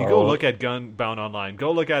anymore. So. You go look at Gunbound Online.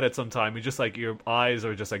 Go look at it sometime. You just like your eyes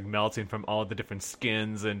are just like melting from all the different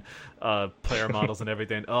skins and player models and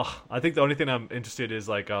everything. I think the only thing I'm interested in is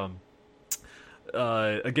like a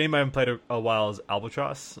game I haven't played a while is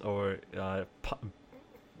Albatross or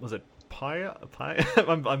was it Paya?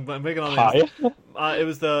 I'm making all these. It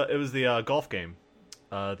was the golf game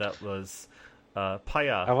that was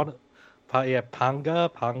Paya. I want. Panya.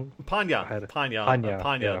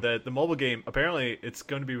 The mobile game. Apparently, it's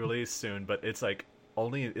going to be released soon, but it's like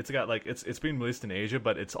it's being released in Asia,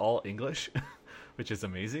 but it's all English, which is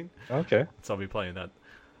amazing. Okay, so I'll be playing that.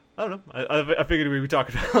 I don't know. I figured we were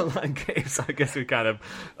talking about online games. So I guess we kind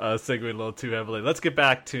of segued a little too heavily. Let's get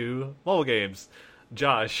back to mobile games.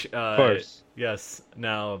 Josh, of course. Yes.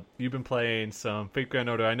 Now you've been playing some Fate Grand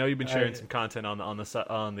Order. I know you've been sharing some content on the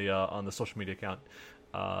social media account.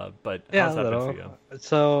 But how's that been for you?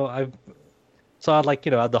 So like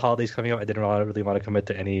the holidays coming up, I didn't really want to commit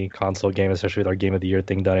to any console game, especially with our Game of the Year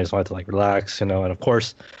thing done. I just wanted to like relax, and of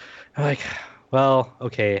course, I'm like, well,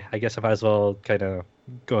 okay, I guess I might as well kind of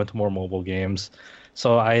go into more mobile games.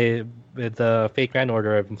 So with the Fate Grand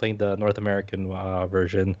Order, I've been playing the North American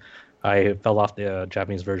version. I fell off the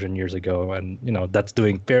Japanese version years ago, and that's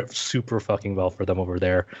doing super fucking well for them over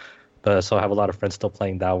there. So I have a lot of friends still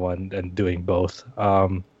playing that one and doing both.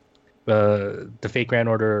 The Fate Grand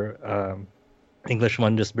Order English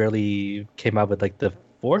one just barely came out with like the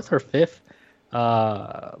 4th or 5th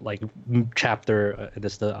chapter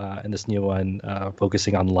in this new one,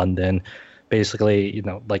 focusing on London. Basically,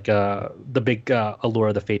 the big allure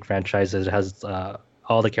of the Fate franchise is it has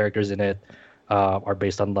all the characters in it are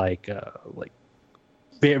based on like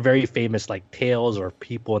very famous like tales or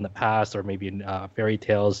people in the past, or maybe in fairy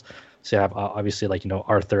tales. So you have obviously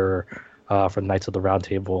Arthur from Knights of the Round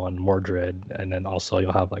Table and Mordred, and then also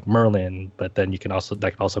you'll have like Merlin, but then you can also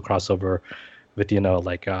cross over with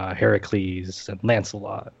Heracles and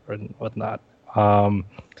Lancelot and whatnot.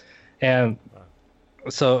 And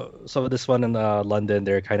so this one in London,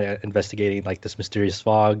 they're kind of investigating like this mysterious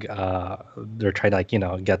fog. They're trying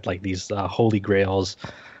to get like these holy grails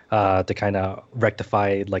to kind of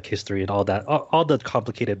rectify like history and all that, all the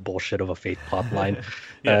complicated bullshit of a Fate plotline.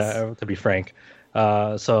 Yes. To be frank.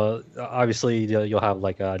 So obviously you'll have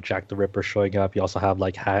like Jack the Ripper showing up. You also have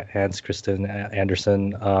like Hans Christian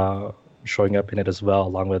Andersen showing up in it as well,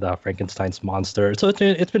 along with Frankenstein's monster. So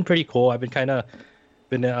it's been pretty cool. I've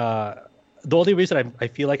been the only reason I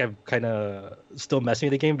feel like I'm kind of still messing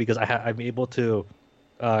with the game because I'm able to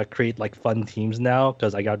create like fun teams now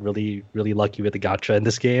because I got really really lucky with the gacha in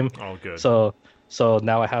this game. Oh, good. So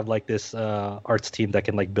now I have like this arts team that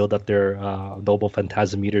can like build up their noble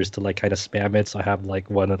phantasmeters to like kind of spam it. So I have like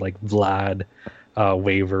one of like Vlad,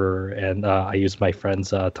 Waver, and I use my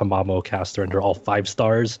friend's Tamamo caster, and they're all 5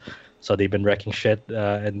 stars. So they've been wrecking shit,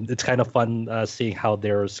 and it's kind of fun seeing how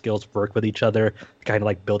their skills work with each other, kind of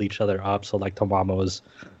like build each other up. So like Tamamo's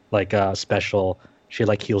like special, she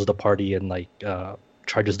like heals the party and like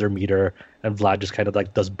charges their meter, and Vlad just kind of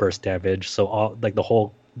like does burst damage. So all like the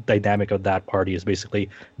whole dynamic of that party is basically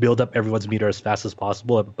build up everyone's meter as fast as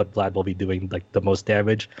possible, but Vlad will be doing like the most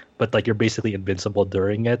damage. But like you're basically invincible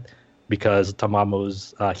during it. because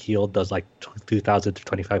Tamamo's heal does like 2,000 to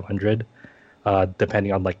 2,500,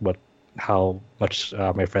 depending on like how much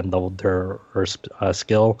my friend leveled her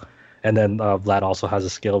skill. And then Vlad also has a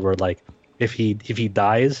skill where like if he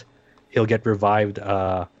dies, he'll get revived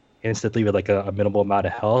instantly with like a minimal amount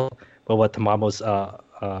of health. But what Tamamo's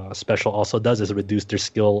special also does is reduce their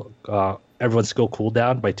skill, everyone's skill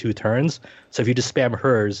cooldown by 2 turns. So if you just spam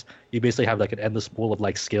hers, you basically have like an endless pool of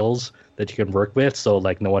like skills that you can work with. So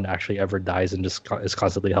like no one actually ever dies and just is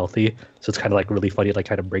constantly healthy. So it's kind of like really funny to like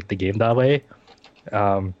kind of break the game that way.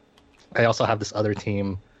 I also have this other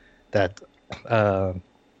team that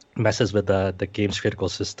messes with the game's critical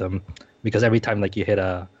system, because every time like you hit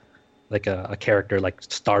a character, like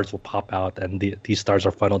stars will pop out, and these stars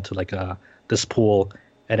are funneled to like this pool,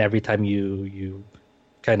 and every time you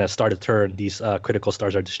kind of start a turn, these critical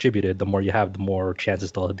stars are distributed. The more you have, the more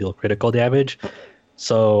chances they'll deal critical damage.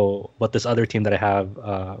 So what this other team that I have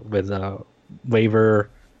with Waver,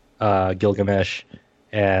 Gilgamesh,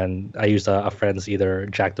 and I use a friend's either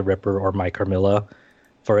Jack the Ripper or my Carmilla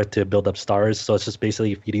for it to build up stars. So it's just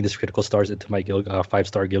basically feeding these critical stars into my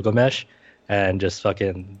 5-star Gilgamesh and just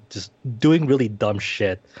doing really dumb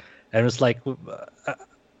shit. And it's like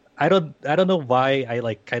I don't know why I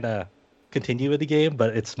like kind of continue with the game,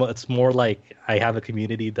 but it's more like I have a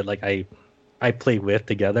community that like I play with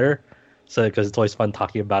together. So because it's always fun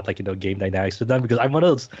talking about like game dynamics with them, because I'm one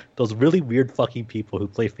of those really weird fucking people who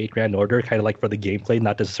play Fate Grand Order kind of like for the gameplay,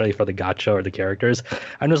 not necessarily for the gacha or the characters.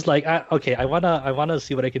 I'm just like, okay, I wanna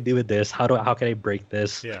see what I can do with this. How can I break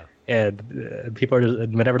this? Yeah. And people are just,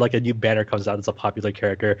 whenever like a new banner comes out, it's a popular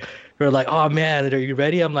character, they're like, oh man, are you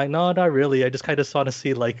ready? I'm like, no, not really. I just kind of want to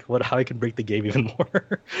see like how I can break the game even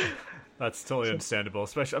more. That's totally understandable.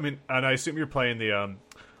 Especially, I mean, and I assume you're playing the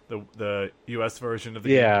US version of the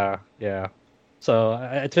game. Yeah. So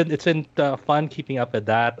it's been fun keeping up with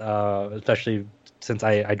that, especially since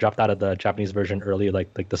I dropped out of the Japanese version early,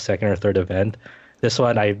 like the second or third event. This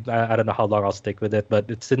one I don't know how long I'll stick with it, but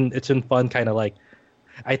it's been fun. Kind of like,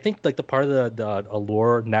 I think like the part of the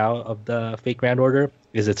allure now of the Fate Grand Order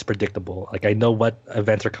is it's predictable. Like I know what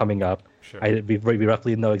events are coming up. Sure. We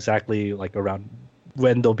roughly know exactly like around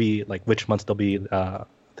when they'll be, like which months they'll be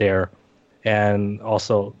there. And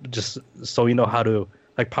also just so you know how to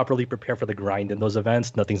like properly prepare for the grind in those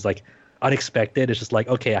events. Nothing's like unexpected. It's just like,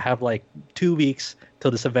 okay, I have like 2 weeks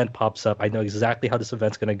till this event pops up. I know exactly how this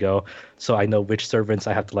event's gonna go, so I know which servants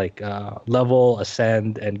I have to like level,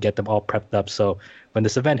 ascend, and get them all prepped up. So when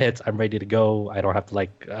this event hits, I'm ready to go. I don't have to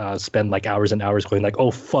like spend like hours and hours going like, oh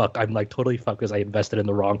fuck, I'm like totally fucked because I invested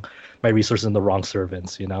in my resources in the wrong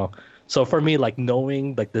servants, So for me, like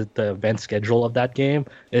knowing like the event schedule of that game,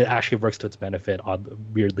 it actually works to its benefit,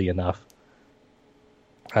 weirdly enough.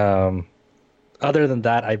 Other than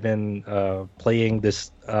that, I've been playing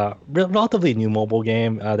this relatively new mobile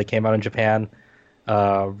game that came out in Japan,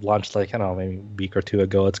 launched like, I don't know, maybe a week or two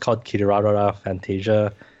ago. It's called Kirirara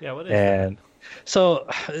Fantasia. Yeah, what is and that? So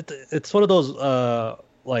it's one of those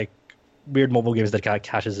like weird mobile games that kind of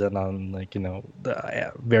cashes in on like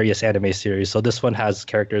the various anime series. So this one has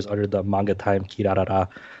characters under the Manga Time Kirarara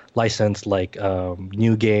license, like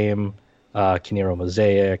New Game, Kinero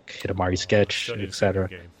Mosaic, Hitamari Sketch, So etc.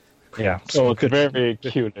 game. Yeah, So it's very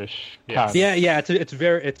cute-ish. Yes. yeah. It's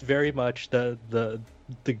very much the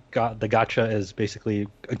gacha is basically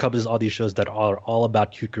encompasses all these shows that are all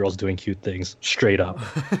about cute girls doing cute things, straight up.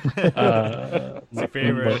 It's my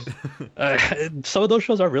favorite. Some of those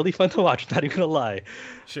shows are really fun to watch. Not even gonna lie.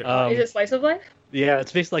 Sure. Is it slice of life? Yeah,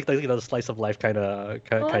 it's basically like the slice of life kind of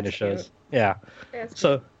that's shows. cute. Yeah. Yeah, it's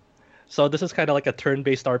So this is kind of like a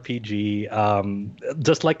turn-based RPG,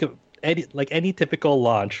 just like any typical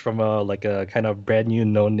launch from a kind of brand new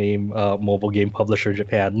no-name mobile game publisher in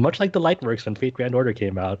Japan, much like the Lightworks when Fate Grand Order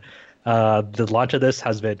came out. The launch of this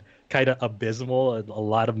has been kind of abysmal. A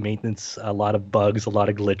lot of maintenance, a lot of bugs, a lot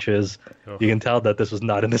of glitches. Oh. You can tell that this was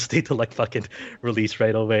not in the state to like fucking release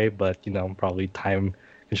right away, but probably time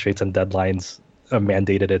constraints and deadlines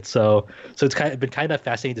mandated it. So it's been kind of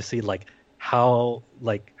fascinating to see like how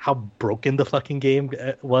broken the fucking game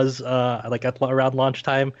was like at around launch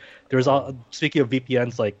time. There was speaking of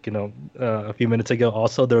VPNs, like a few minutes ago,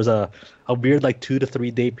 also there was a weird like 2 to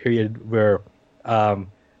 3 day period where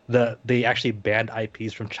they actually banned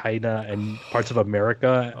IPs from China and parts of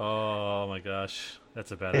America. Oh my gosh,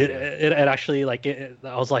 that's a bad It idea. actually like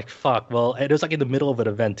I was like, fuck. Well, it was like in the middle of an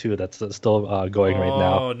event too that's still going right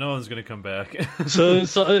now. Oh, no one's gonna come back. So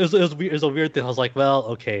it was weird. It was a weird thing. I was like, well,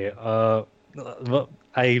 okay.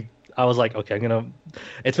 I was like, okay,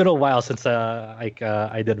 It's been a while since I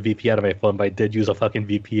did VPN on my phone, but I did use a fucking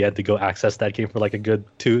VPN to go access that game for like a good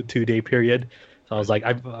two day period. So I was like,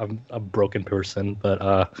 I'm a broken person,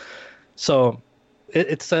 but so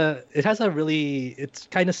it has a really it's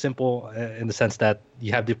kind of simple in the sense that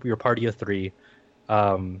you have your party of three,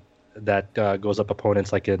 that goes up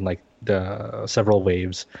opponents like in like the several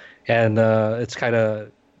waves, and it's kind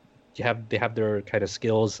of they have their kind of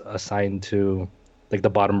skills assigned to like the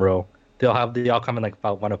bottom row. They all come in like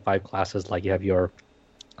about one of five classes. Like you have your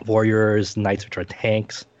warriors, knights, which are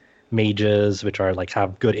tanks, mages, which are like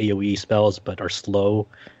have good AoE spells but are slow,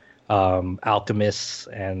 alchemists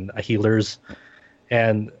and healers,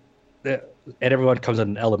 and everyone comes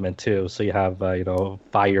in an element too. So you have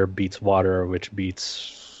fire beats water, which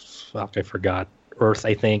beats I forgot earth,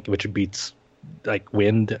 I think, which beats like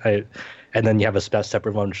wind, and then you have a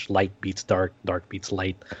separate one which light beats dark, dark beats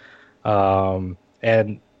light, and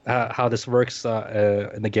how this works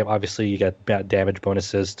in the game. Obviously, you get damage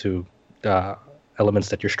bonuses to elements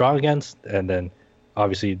that you're strong against, and then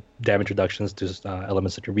obviously damage reductions to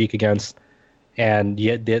elements that you're weak against. And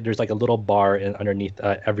yet there's like a little bar underneath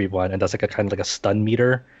everyone, and that's like a kind of like a stun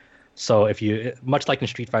meter. So if you, much like in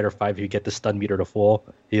Street Fighter V, if you get the stun meter to full,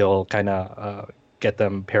 you'll kind of get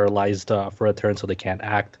them paralyzed for a turn so they can't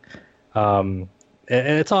act. And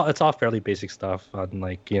it's all fairly basic stuff.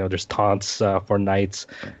 Like there's taunts for knights.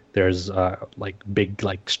 There's like big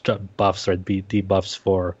like buffs or debuffs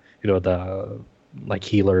for the like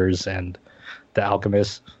healers and the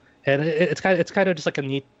alchemists. And it's kind of just like a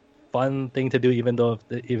neat, fun thing to do.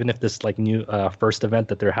 Even if this like new first event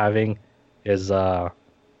that they're having is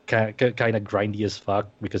kind of grindy as fuck,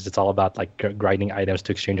 because it's all about like grinding items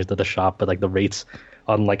to exchange into the shop, but like the rates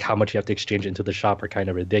on like how much you have to exchange into the shop are kind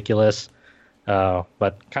of ridiculous.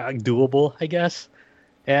 But kind of doable, I guess.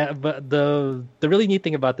 But the really neat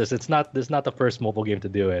thing about this, it's not the first mobile game to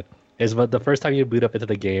do it. Is but the first time you boot up into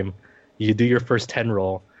the game, you do your first 10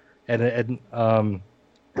 roll, and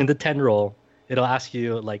in the 10 roll, it'll ask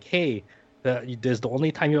you like, hey, this is the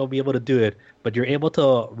only time you'll be able to do it, but you're able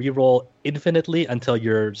to re-roll infinitely until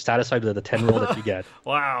you're satisfied with the 10 roll that you get.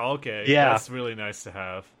 Wow. Okay. Yeah, that's really nice to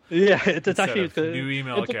have. Yeah, it's actually new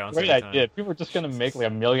email accounts. Great idea. People are just gonna make like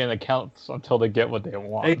 1 million accounts until they get what they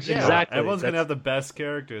want. Exactly. Everyone's gonna have the best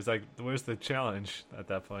characters. Like, where's the challenge at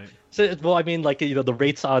that point? So, well, I mean, like the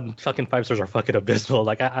rates on fucking 5 stars are fucking abysmal.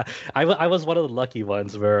 Like, I was one of the lucky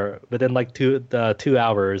ones where within like 2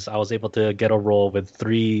 hours I was able to get a roll with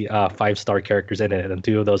 3 5-star characters in it, and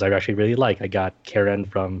 2 of those I actually really like. I got Karen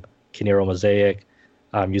from Kinero Mosaic,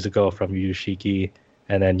 Yuzuko from Yu Yu Shiki,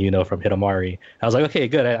 and then from Hitomari. I was like, okay,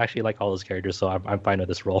 good. I actually like all those characters, so I'm fine with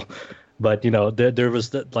this role. But there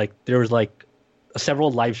was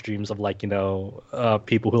several live streams of like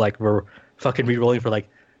people who like were fucking re-rolling for like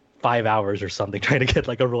 5 hours or something, trying to get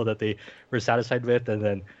like a role that they were satisfied with. And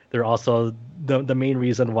then they're also the main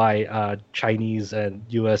reason why Chinese and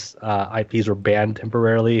U.S. IPs were banned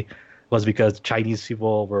temporarily was because Chinese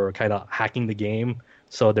people were kind of hacking the game,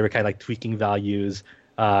 so they were kind of like tweaking values.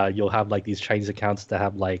 You'll have like these Chinese accounts that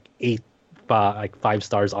have like 5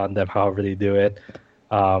 stars on them, however they do it,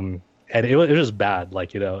 and it was just bad.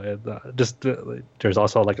 Like there's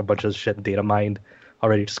also like a bunch of shit data mined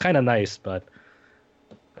already, just kind of nice, but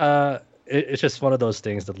it's just one of those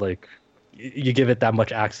things that like you give it that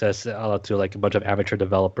much access to like a bunch of amateur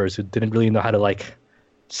developers who didn't really know how to like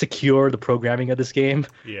secure the programming of this game.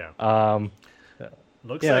 Yeah.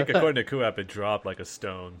 Looks like, according to Kuap, it dropped like a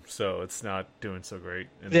stone, so it's not doing so great.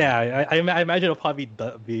 Yeah, I imagine it'll probably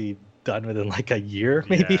be done within like a year,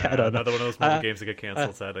 maybe. Yeah, I don't know. Another one of those mobile games that get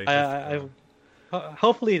canceled, sadly.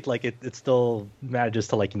 Hopefully, like it still manages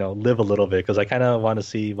to like live a little bit, because I kind of want to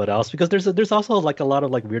see what else. Because there's also like a lot of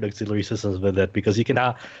like weird auxiliary systems with it, because you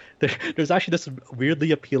can there's actually this weirdly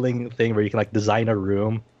appealing thing where you can like design a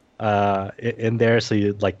room in there. So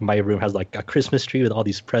you like, my room has like a Christmas tree with all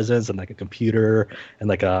these presents and like a computer and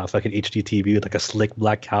like a fucking HD TV with like a slick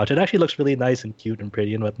black couch. It actually looks really nice and cute and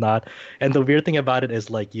pretty and whatnot. And the weird thing about it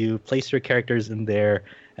is like you place your characters in there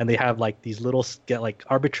and they have like these little like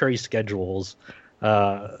arbitrary schedules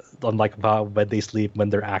on like about when they sleep,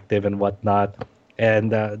 when they're active and whatnot.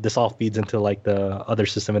 And this all feeds into like the other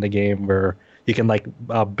system in the game where you can like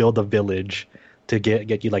build a village to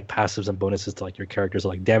get you like passives and bonuses to like your characters,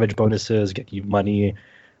 like damage bonuses, get you money,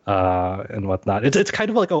 and whatnot. It's kind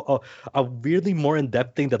of like a weirdly more in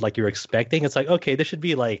depth thing that like you're expecting. It's like, okay, this should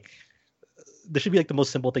be like the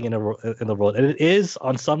most simple thing in the world, and it is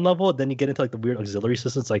on some level. Then you get into like the weird auxiliary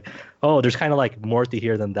systems. Like, oh, there's kind of like more to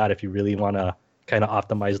here than that if you really want to kind of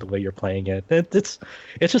optimize the way you're playing it. It's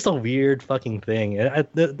just a weird fucking thing. I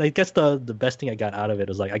guess the best thing I got out of it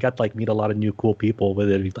is like I got to like meet a lot of new cool people with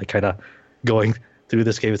it, like kind of going through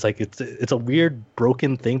this game. It's like it's a weird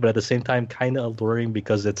broken thing, but at the same time kind of alluring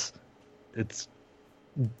because it's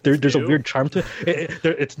there's a new? weird charm to it.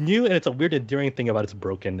 It's new and it's a weird endearing thing about its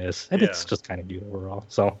brokenness, and it's Yeah. just kind of new overall.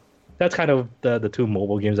 So that's kind of the two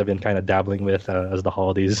mobile games I've been kind of dabbling with as the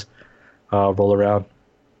holidays roll around.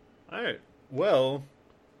 All right. Well,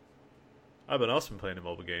 I've been also been playing a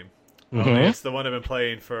mobile game. Mhm. It's the one I've been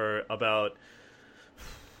playing for about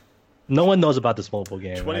No one knows about this mobile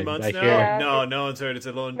game. 20 months I now. hear- Yeah. No one's heard. It's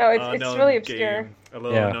a little No, it's unknown really obscure. game, a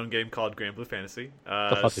little Yeah. unknown game called Grand Blue Fantasy.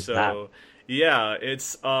 The fuck is that? Yeah,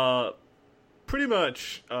 it's pretty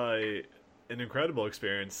much an incredible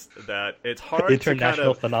experience. That it's hard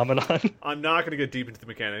International to kind of. phenomenon. I'm not going to get deep into the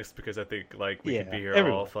mechanics because I think like we could Yeah, be here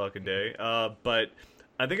everyone. all fucking day. But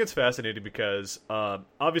I think it's fascinating because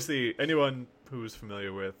obviously anyone who's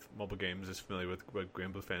familiar with mobile games is familiar with what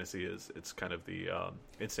Grand Blue Fantasy is. It's kind of the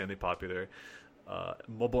insanely popular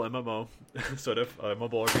mobile MMO, sort of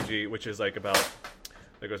mobile RPG, which is like about.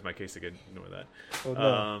 There goes my case again. Ignore that. Oh,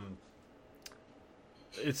 no.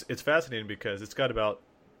 It's fascinating because it's got about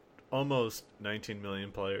almost 19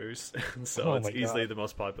 million players, and so Oh it's my easily God. the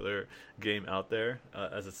most popular game out there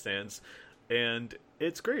as it stands, and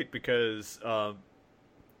it's great because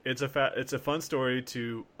it's a fun story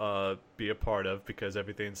to be a part of because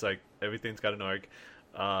everything's got an arc.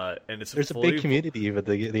 And it's There's a fully big community with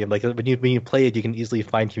the game. Like when you play it, you can easily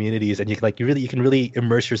find communities, and you can really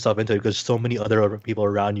immerse yourself into it because so many other people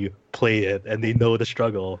around you play it, and they know the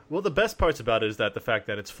struggle. Well, the best parts about it is that the fact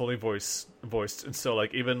that it's fully voiced, and so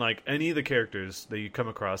like even like any of the characters that you come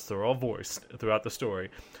across, they're all voiced throughout the story,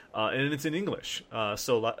 and it's in English.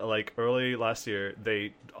 So like early last year,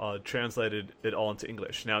 they translated it all into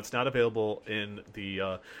English. Now it's not available in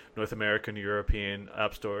the North American, European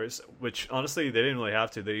app stores, which honestly they didn't really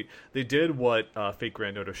have to. They did what Fate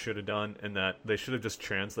Grand Order should have done, in that they should have just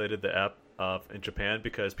translated the app in Japan,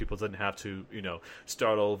 because people didn't have to,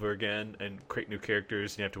 start all over again and create new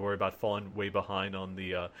characters. You have to worry about falling way behind on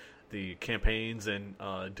the campaigns and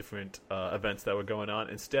different events that were going on.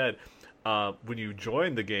 Instead, when you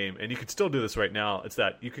join the game, and you can still do this right now, it's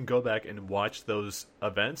that you can go back and watch those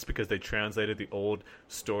events because they translated the old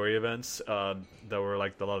story events that were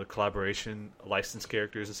like a lot of collaboration, licensed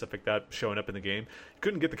characters and stuff like that showing up in the game. You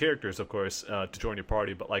couldn't get the characters, of course, to join your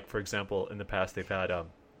party, but like for example, in the past they've had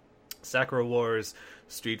Sakura Wars,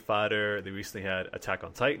 Street Fighter. They recently had Attack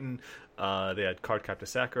on Titan. They had Cardcaptor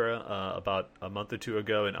Sakura about a month or two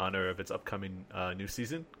ago in honor of its upcoming new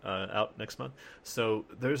season out next month. So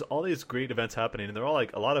there's all these great events happening, and they're all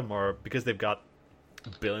like, a lot of them are, because they've got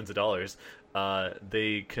billions of dollars.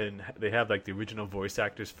 They have like the original voice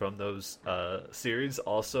actors from those series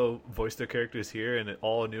also voice their characters here, and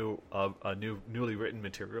all newly written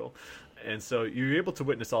material. And so you're able to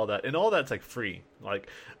witness all that, and all that's like free. Like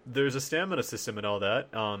there's a stamina system and all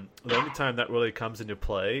that. The only time that really comes into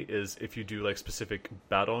play is if you do like specific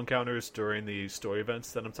battle encounters during the story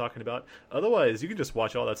events that I'm talking about. Otherwise, you can just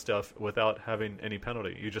watch all that stuff without having any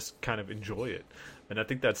penalty. You just kind of enjoy it, and I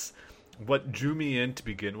think that's what drew me in to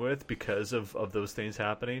begin with, because of those things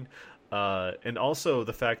happening. And also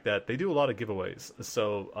the fact that they do a lot of giveaways.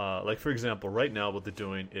 So like for example, right now what they're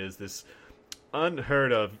doing is this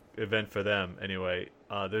unheard of event for them anyway.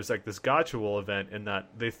 There's like this gacha wheel event in that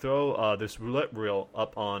they throw this roulette reel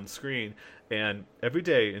up on screen, and every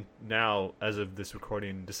day now, as of this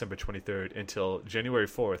recording, December 23rd until January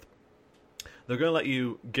 4th, they're going to let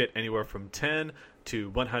you get anywhere from 10 to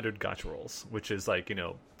 100 gacha rolls, which is like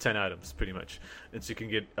 10 items pretty much. And so you can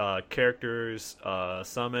get characters,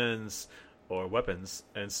 summons, or weapons.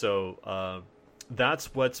 And so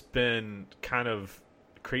that's what's been kind of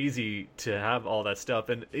crazy, to have all that stuff.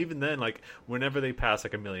 And even then, like whenever they pass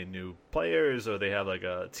like 1 million new players, or they have like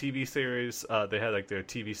a TV series, they had like their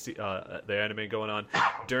their anime going on,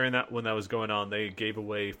 during that, when that was going on, they gave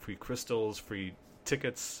away free crystals, free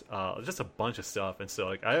tickets, just a bunch of stuff. And so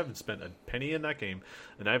like I haven't spent a penny in that game,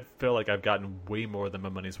 and I feel like I've gotten way more than my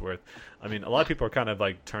money's worth. I mean, a lot of people are kind of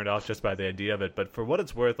like turned off just by the idea of it, but for what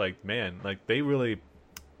it's worth, like man, like they really,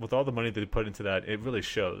 with all the money they put into that, it really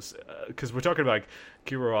shows. Because we're talking about like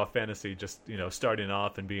Kiro Fantasy just starting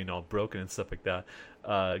off and being all broken and stuff like that.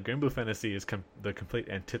 Grand Blue Fantasy is the complete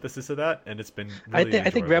antithesis of that, and it's been really I think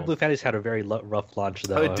Grand enjoyable. Blue Fantasy had a very rough launch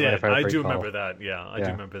though. Oh, it did. if I do recall. remember that. Yeah, I do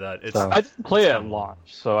Yeah. remember that. It's So- I didn't play it at launch,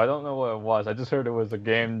 so I don't know what it was. I just heard it was a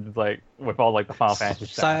game like with all like the Final Fantasy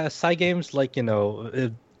stuff. Side games, like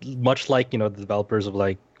much like the developers of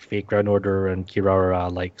like Fate Grand Order and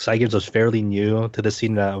Kirara, like Cygames was fairly new to the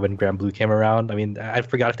scene when Grand Blue came around. I mean, I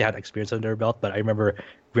forgot if they had experience under their belt, but I remember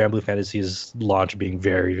Grand Blue Fantasy's launch being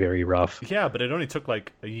very, very rough. Yeah, but it only took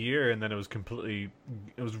like a year, and then it was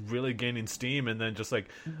really gaining steam, and then just like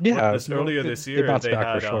earlier this year they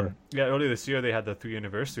had earlier this year they had the 3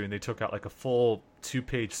 anniversary, and they took out like a full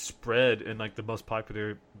 2-page spread in like the most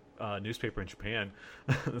popular newspaper in Japan,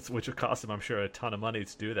 which would cost them, I'm sure, a ton of money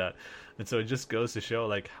to do that. And so it just goes to show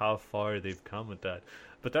like how far they've come with that.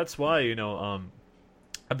 But that's why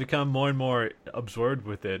I've become more and more absorbed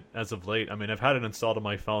with it as of late. I mean, I've had it installed on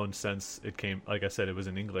my phone since it came. Like I said, it was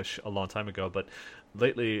in English a long time ago, but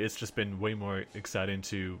lately it's just been way more exciting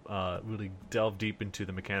to really delve deep into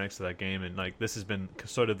the mechanics of that game. And like this has been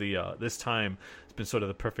sort of this time it's been sort of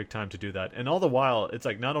the perfect time to do that. And all the while, it's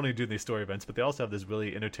like not only do these story events, but they also have this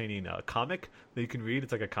really entertaining comic that you can read.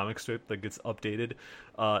 It's like a comic strip that gets updated,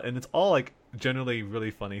 and it's all like generally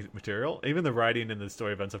really funny material. Even the writing in the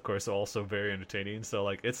story events, of course, are also very entertaining. So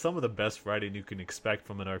like it's some of the best writing you can expect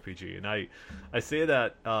from an RPG. And I say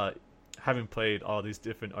that having played all these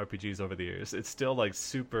different RPGs over the years, it's still like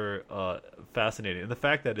super fascinating. And the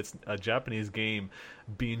fact that it's a Japanese game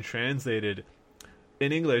being translated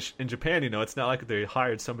in English in Japan, it's not like they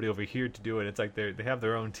hired somebody over here to do it. It's like they have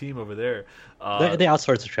their own team over there. They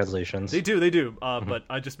outsource the translations. They do. But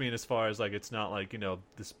I just mean as far as like it's not like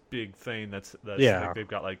this big thing that's like they've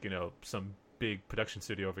got like some big production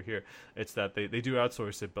studio over here. It's that they do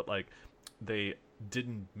outsource it, but like they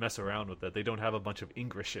didn't mess around with it. They don't have a bunch of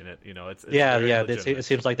English in it. It's it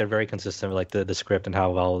seems like they're very consistent with like the script and how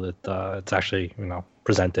well it's actually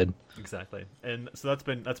presented. Exactly. And so that's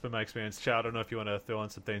been my experience. Chad, I don't know if you want to throw on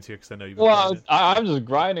some things here because I know you've been I'm just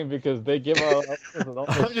grinding because they give out.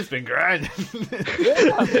 I've just been grinding.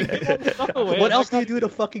 What else do you do in a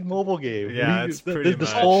fucking mobile game? Yeah, it's pretty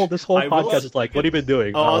this whole podcast is like, what have you been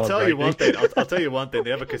doing? I'll tell you one thing. I'll tell you one thing.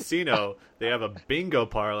 They have a casino. They have a bingo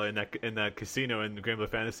parlor in that casino in Grand Blue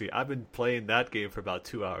Fantasy. I've been playing that game for about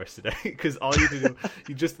 2 hours today because all you do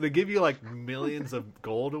they give you like millions of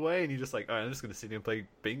gold away, and you just like, all right, I'm just gonna sit here and play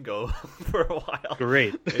bingo for a while.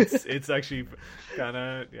 Great. It's actually kind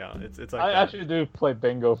of It's like I actually do play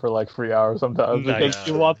bingo for like 3 hours sometimes because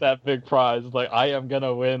you want that big prize. It's like I am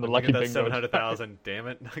gonna win the lucky bingo. 700,000. Damn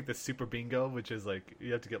it! Like the super bingo, which is like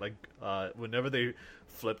you have to get like whenever they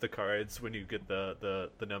flip the cards when you get the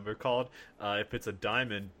number called. If it's a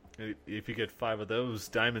diamond, if you get 5 of those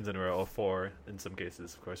diamonds in a row, or 4 in some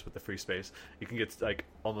cases, of course, with the free space, you can get like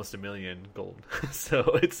almost 1 million gold. So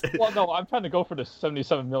it's well, no, I'm trying to go for the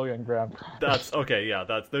 77 million grand. That's okay. Yeah,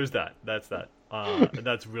 that's that. And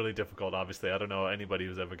that's really difficult. Obviously, I don't know anybody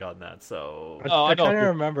who's ever gotten that. So I'm trying to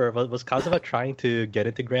remember. Was Kazuma trying to get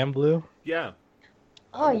into Grand Blue? Yeah.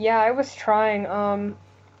 Oh yeah, I was trying.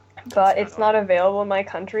 But it's not available in my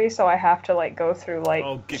country, so I have to like go through like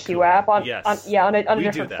QApp on a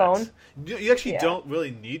different phone. You actually don't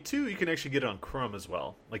really need to. You can actually get it on Chrome as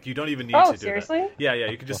well. Like you don't even need to do seriously? that. Yeah,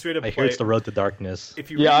 you can just straight up. I hear it's the Road to Darkness.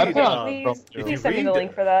 If you read, please send me the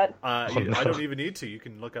link for that. I don't even need to. You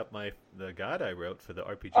can look up the guide I wrote for the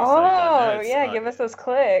RPG site. Oh yeah, give us those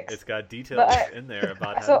clicks. It's got details in there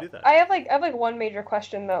about how to do that. I have one major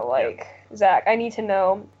question though. Like Zach, I need to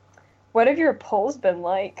know. What have your polls been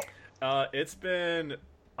like? We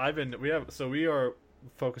are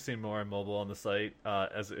focusing more on mobile on the site,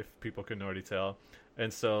 as if people couldn't already tell.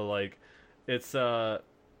 And so like it's the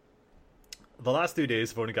last 3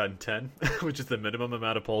 days I've only gotten 10, which is the minimum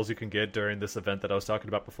amount of polls you can get during this event that I was talking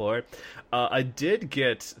about before. I did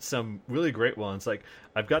get some really great ones. Like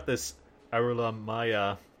I've got this Arula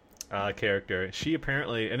Maya character. She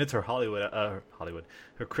apparently, and it's her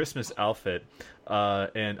her Christmas outfit,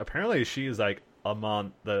 and apparently she is like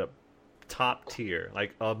among the top tier,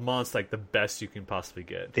 like amongst like the best you can possibly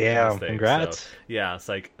get. Damn, congrats. So, yeah, it's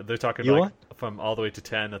like they're talking like from all the way to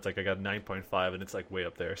 10. That's like I got 9.5, and it's like way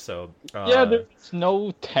up there. So there's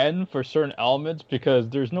no 10 for certain elements because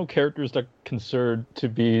there's no characters that are considered to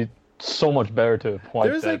be so much better to a point.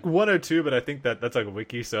 There's like 1 or 2, but I think that's like a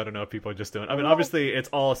wiki, so I don't know if people are just doing. I mean, obviously it's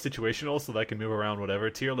all situational, so they can move around whatever.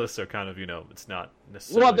 Tier lists are kind of it's not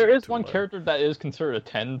necessarily. Well, there is one character that is considered a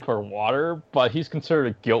 10 for water, but he's considered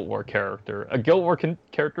a Guild War character. A Guild War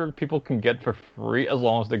character people can get for free as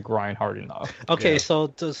long as they grind hard enough. Okay,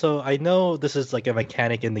 so I know this is like a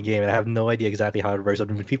mechanic in the game, and I have no idea exactly how it works. I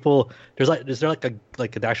mean, is there like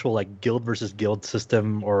an actual like guild versus guild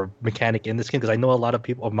system or mechanic in this game? Because I know a lot of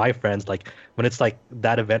people, my friends, like when it's like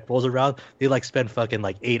that event rolls around, they like spend fucking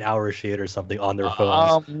like 8 hours shit or something on their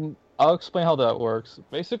phones. I'll explain how that works.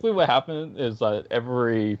 Basically, what happened is that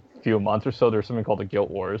every few months or so, there's something called the Guild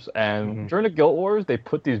Wars, and Mhm. during the Guild Wars, they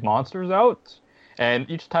put these monsters out, and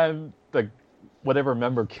each time whatever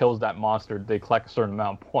member kills that monster, they collect a certain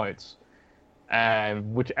amount of points,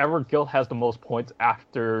 and whichever guild has the most points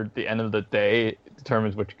after the end of the day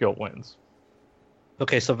determines which guild wins.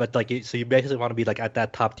 Okay, so but like so you basically want to be like at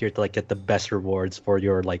that top tier to like get the best rewards for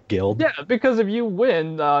your like guild. Yeah, because if you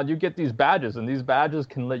win, you get these badges, and these badges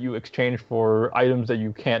can let you exchange for items that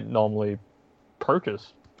you can't normally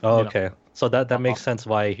purchase. Oh, you know. okay. So that makes sense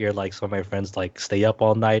why I hear like some of my friends like stay up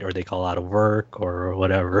all night or they call out of work or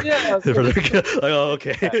whatever. Yeah, For their like, oh,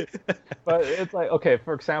 okay. But it's like, okay,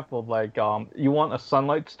 for example, like you want a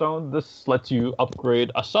sunlight stone. This lets you upgrade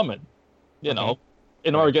a summon. You know,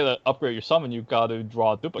 in order to upgrade your summon, you've got to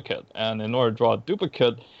draw a duplicate, and in order to draw a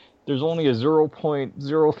duplicate, there's only a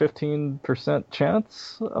 0.015%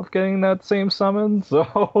 chance of getting that same summon.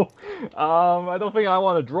 So, I don't think I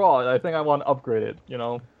want to draw it. I think I want to upgrade it. You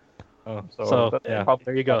know. Oh, So so that's yeah, probably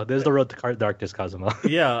there you go. There's the road to darkness, Kazuma.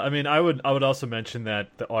 Yeah, I mean, I would also mention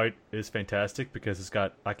that the art is fantastic because it's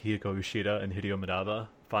got Akihiko Yoshida and Hideo Madaba,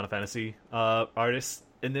 Final Fantasy artists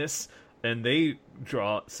in this, and they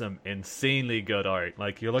draw some insanely good art.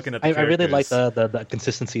 Like you're looking at the I really like characters. the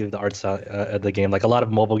consistency of the art style of the game. Like a lot of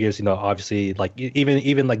mobile games, obviously, like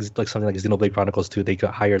even like something like Xenoblade Chronicles 2, they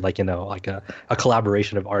hired like like a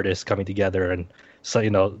collaboration of artists coming together, and so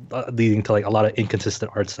leading to like a lot of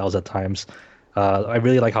inconsistent art styles at times. I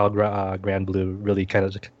really like how Grand Blue really kind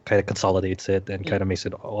of consolidates it and kind of makes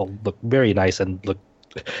it all look very nice and look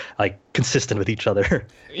like consistent with each other.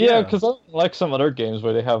 Yeah, because like some other games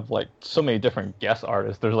where they have like so many different guest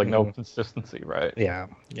artists, there's like no consistency, right? Yeah.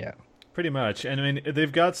 Pretty much. And I mean,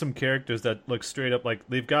 they've got some characters that look straight up like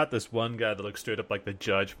they've got this one guy that looks straight up like the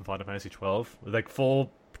judge from Final Fantasy 12, with like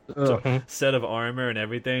full set of armor and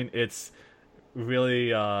everything. It's really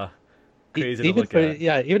crazy to look at.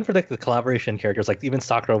 Yeah, even for like the collaboration characters, like even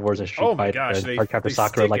Sakura Wars and Street Oh my Fighter gosh, and they Cardcaptor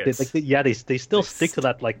Sakura, stick like it. they still stick to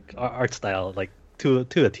that like art style like to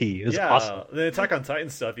a T. It's awesome. The Attack on Titan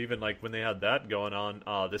stuff, even like when they had that going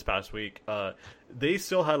on this past week, they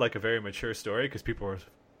still had like a very mature story because people were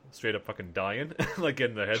straight up fucking dying, like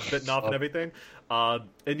getting their heads bitten off and everything. And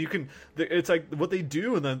you can, it's like what they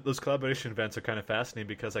do, and then those collaboration events are kind of fascinating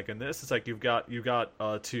because like in this, it's like you've got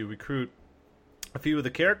to recruit a few of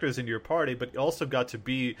the characters into your party, but you also got to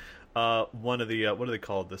be one of the what are they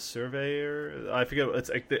called, the surveyor? I forget. It's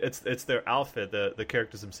like it's their outfit, the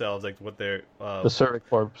characters themselves, like what they're The Survey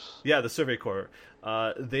Corps. yeah, the Survey Corps.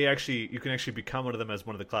 You can actually become one of them as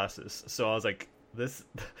one of the classes. So I was like,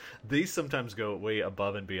 these sometimes go way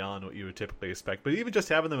above and beyond what you would typically expect. But even just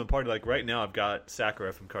having them in party, like right now, I've got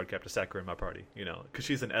Sakura from Cardcaptor Sakura in my party, because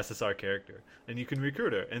she's an SSR character, and you can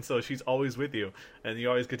recruit her, and so she's always with you, and you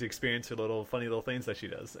always get to experience her funny little things that she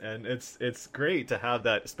does, and it's great to have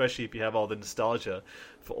that, especially if you have all the nostalgia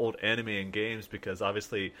for old anime and games, because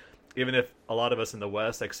obviously, even if a lot of us in the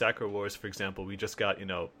West, like Sakura Wars, for example, we just got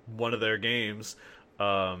one of their games.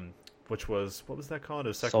 Which was, what was that called? It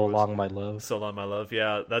was So Long My Love. So Long My Love.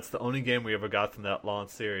 Yeah, that's the only game we ever got from that long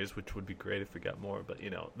series, which would be great if we got more. But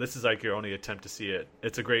this is like your only attempt to see it.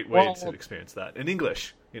 It's a great way to experience that in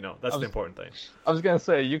English. That's the important thing. I was gonna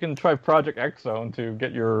say you can try Project X Zone to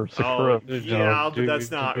get your Sakura. But that's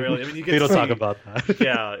not really. I mean, you get we to don't talk about that.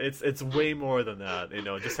 Yeah, it's way more than that.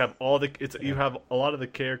 Just have all the you have a lot of the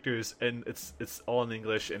characters, and it's all in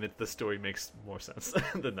English, and the story makes more sense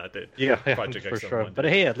than that did. Yeah, Project for X sure. one But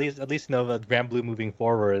did. hey, at least that Grand Blue moving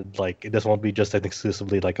forward, like this won't be just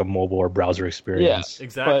exclusively like a mobile or browser experience.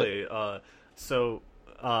 Exactly. So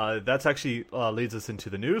that's actually leads us into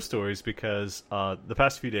the news stories because the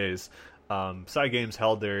past few days, Cygames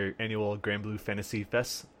held their annual Grand Blue Fantasy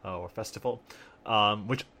Fest or festival,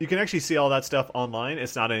 which you can actually see all that stuff online.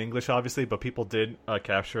 It's not in English, obviously, but people did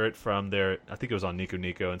capture it from their. I think it was on Nico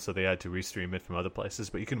Nico, and so they had to restream it from other places.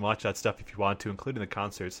 But you can watch that stuff if you want to, including the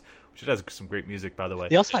concerts, which it has some great music, by the way.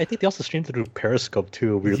 I think they also streamed it through Periscope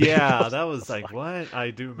too. Weirdly. Yeah, that was like what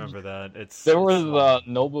I do remember that. There was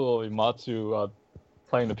Nobuo Uematsu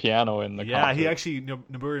playing the piano in the concert. He actually,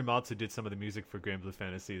 Nobuo Uematsu did some of the music for Grand Blue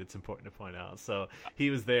Fantasy. That's important to point out. So he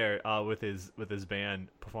was there with his band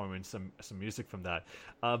performing some music from that.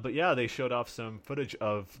 But yeah, they showed off some footage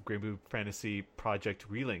of Grand Blue Fantasy Project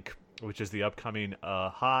Relink, which is the upcoming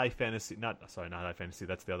high fantasy. Not high fantasy.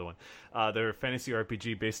 That's the other one. Their fantasy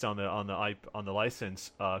RPG based on the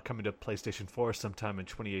license coming to PlayStation 4 sometime in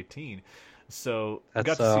 2018. So I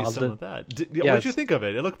got to see some of that. What did you think of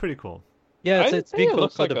it? It looked pretty cool. Yeah, it's being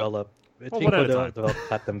looks like co-developed. It's being one at a time. co-developed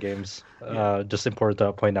Platinum Games. Just important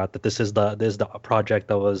to point out that this is the project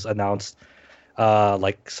that was announced,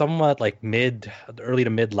 like somewhat like early to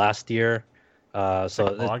mid last year, So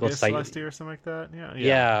Like it was August like last year or something like that.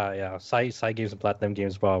 Yeah. yeah. Side Games and Platinum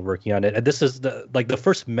Games were working on it, and this is the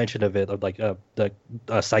first mention of it of like the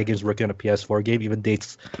Side Games working on a PS4 game even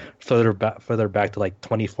dates further back to like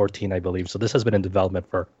 2014, I believe. So this has been in development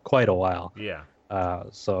for quite a while. Yeah.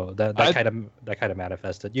 So that kind of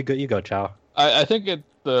manifested. You go, Chow. I think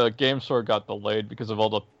the game store got delayed because of all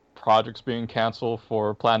the projects being canceled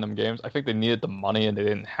for Platinum Games. I think they needed the money and they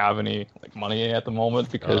didn't have any money at the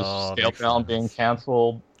moment because Scalebound being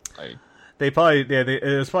canceled. It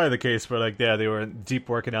was probably the case where they were deep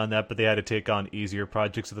working on that, but they had to take on easier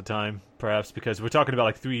projects at the time, perhaps because we're talking about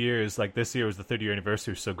like 3 years. Like this year was the 30-year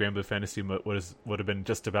anniversary, so Granblue Fantasy would have been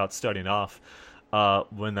just about starting off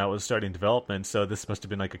when that was starting development. So this must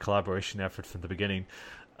have been like a collaboration effort from the beginning.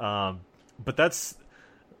 But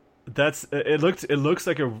it looks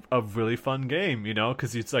like a really fun game,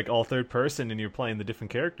 because it's like all third person and you're playing the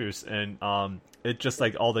different characters, and it just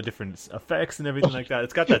like all the different effects and everything like that.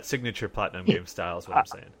 It's got that signature Platinum game style is what I'm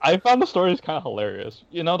saying. I found the stories kind of hilarious.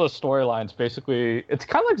 The storylines basically, it's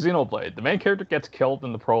kind of like Xenoblade. The main character gets killed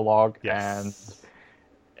in the prologue, yes.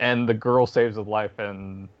 and the girl saves his life,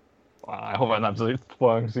 and I hope I'm not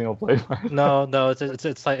spoiling Xenoblade. No,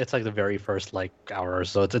 it's like the very first hour or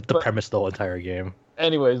so. It's the premise of the whole entire game.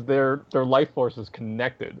 Anyways, their life force is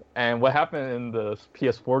connected, and what happened in the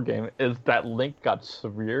PS4 game is that Link got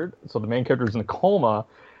severed, so the main character is in a coma,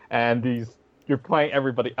 and you're playing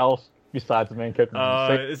everybody else besides the main character.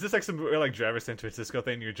 Is this like some like Driver San Francisco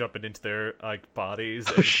thing? You're jumping into their bodies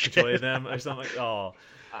and controlling them or something?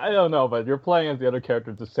 I don't know, but you're playing as the other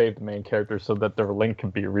character to save the main character so that their link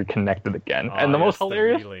can be reconnected again. And the most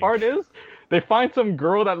hilarious part is they find some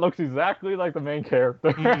girl that looks exactly like the main character,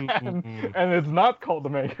 and it's not called the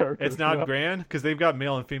main character. It's not Gran, because they've got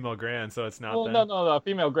male and female Gran, so it's not. Well, no.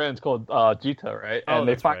 Female Gran is called Jita, right? Oh, and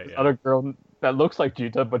they find this other girl that looks like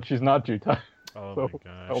Jita, but she's not Jita. Oh my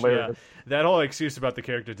gosh! Yeah. That whole excuse about the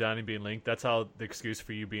character Donnie being linked, that's how the excuse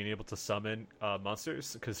for you being able to summon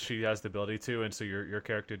monsters, because she has the ability to, and so your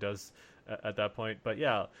character does at that point. But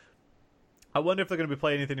yeah, I wonder if they're going to be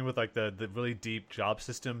playing anything with like the really deep job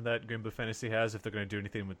system that Granblue Fantasy has, if they're going to do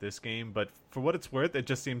anything with this game. But for what it's worth, it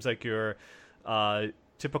just seems like your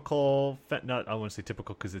typical, not I won't say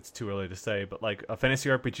typical because it's too early to say, but like a fantasy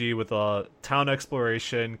RPG with a town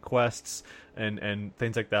exploration, quests, and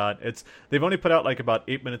things like that. They've only put out like about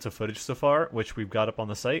 8 minutes of footage so far, which we've got up on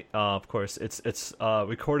the site. Of course, it's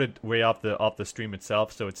recorded way off the stream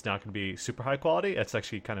itself, so it's not going to be super high quality. It's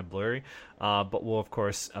actually kind of blurry, but we'll of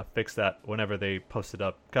course fix that whenever they post it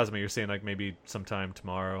up. Kazuma, you're saying like maybe sometime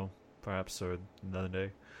tomorrow, perhaps, or another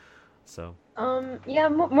day. So. Yeah,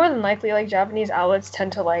 more than likely, like Japanese outlets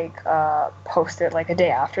tend to post it like a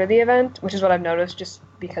day after the event, which is what I've noticed just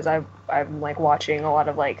because I'm like watching a lot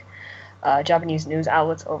of Japanese news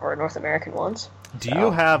outlets over North American ones. Do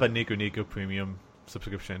you have a Nico Nico Premium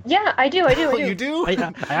subscription? Yeah, I do. You do? I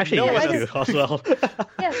actually do as well.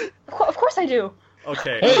 Yeah, of course I do.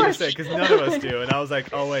 Okay, I was gonna say because none of us do, and I was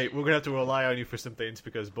like, oh wait, we're gonna have to rely on you for some things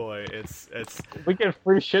because boy, it's. We get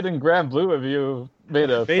free shit in Granblue if you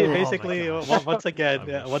made a. Basically, once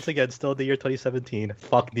again, still the year 2017.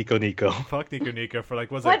 Fuck Nico Nico. Fuck Nico Nico for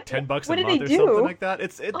like was it $10 a month or do? something like that?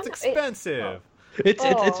 It's expensive.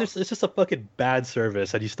 It's just a fucking bad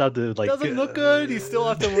service, and you still have to doesn't look good. You still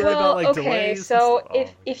have to worry about delays. So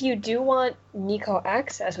if you do want Nico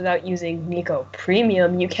Access without using Nico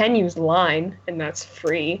Premium, you can use Line, and that's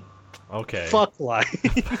free. Okay. Fuck Line.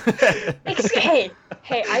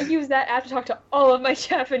 Hey, I use that app to talk to all of my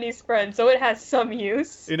Japanese friends, so it has some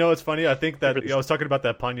use. It's funny. I think that I was talking about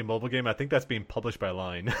that Ponyo mobile game. I think that's being published by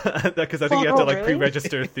Line because I think you have to really?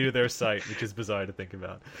 pre-register through their site, which is bizarre to think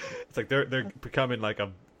about. It's like they're becoming like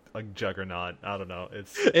a juggernaut. I don't know.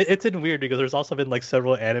 It's weird because there's also been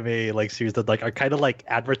several anime series that are kind of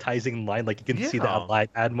advertising Line. You can see the line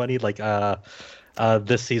ad money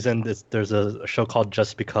this season there's a show called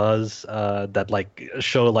Just Because that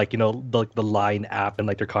show the Line app and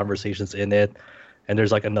their conversations in it, and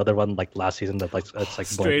there's another one last season that it's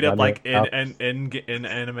straight up in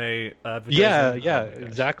anime advertising. Yeah,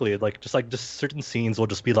 exactly. Just certain scenes will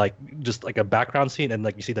just be just a background scene and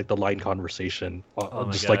you see the Line conversation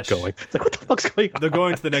just going. It's what the fuck's going on? They're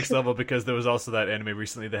going to the next level because there was also that anime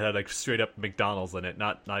recently that had straight up McDonald's in it,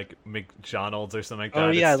 not McDonald's or something like that.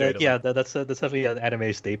 Oh yeah, that's definitely an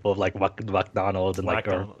anime staple of McDonald's and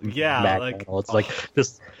McDonald's.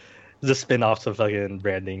 The spin-offs of fucking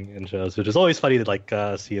branding and shows, which is always funny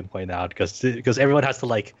to see and point out because everyone has to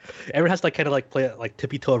kind of play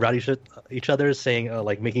tippy toe around each other, saying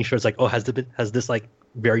making sure it's has this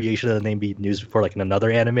variation of the name be used for like in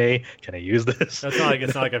another anime? Can I use this? It's not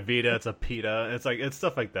like a Vita, it's a Pita. It's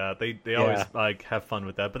stuff like that. They always like have fun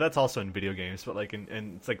with that, but that's also in video games. But like and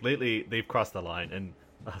it's like lately they've crossed the line, and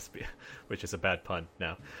which is a bad pun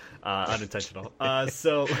now, unintentional.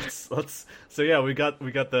 So yeah, we got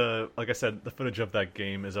the, like I said, the footage of that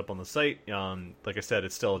game is up on the site. Like I said,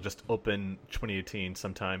 it's still just open 2018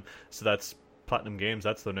 sometime. So that's Platinum Games.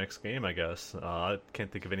 That's their next game, I guess. I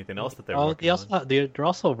can't think of anything else that they're working on. They're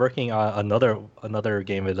also working on another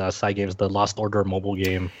game with Side Games, the Lost Order mobile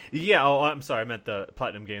game. Yeah. Oh, I'm sorry. I meant the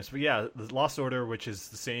Platinum Games. But yeah, the Lost Order, which is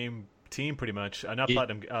the same team pretty much. Not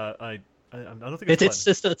Platinum. I don't think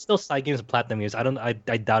it's still Side Games and Platinum Games. I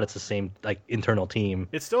doubt it's the same like internal team.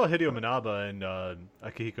 It's still Hideo Manaba and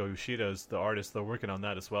Akihiko Yoshida's the artist. They're working on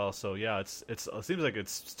that as well. So yeah, it seems like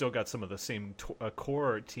it's still got some of the same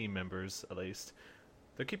core team members at least.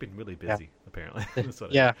 They're keeping really busy, apparently.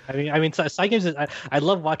 I mean, Side Games. I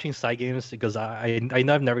love watching Side Games because I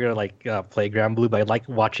know I'm never gonna like play Grand Blue, but I like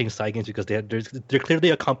watching Side Games because they're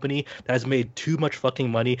clearly a company that has made too much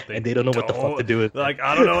fucking money and they don't know what the fuck to do with. Like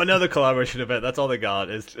I don't know, another collaboration event. That's all they got.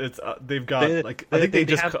 They've got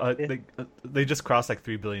they just crossed like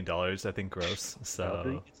 $3 billion, I think, gross.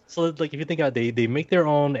 So like if you think about it, they make their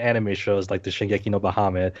own anime shows like the Shingeki no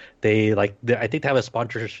Bahamut. I think they have a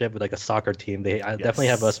sponsorship with like a soccer team. They definitely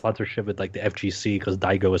have a sponsorship with like the FGC because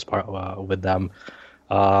Daigo is part with them.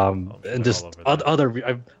 And just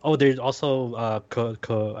other. They're also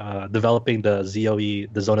developing the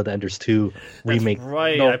ZOE, the Zone of the Enders 2 remake. That's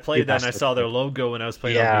right, I played that and I saw their logo when I was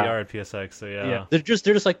playing on VR at PSX. So yeah, they're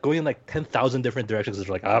just like going in like 10,000 different directions. They're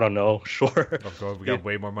like, I don't know, sure. We got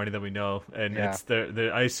way more money than we know, and it's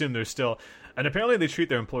I assume they're still. And apparently they treat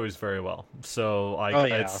their employees very well. So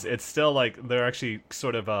like it's still like they're actually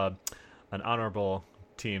sort of an honorable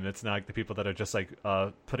team. It's not like the people that are just like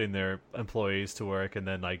putting their employees to work and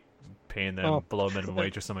then like paying them below minimum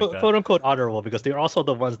wage or something like that. Quote unquote honorable, because they're also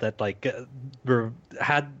the ones that like were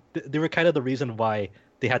kind of the reason why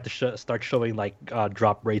they had to start showing like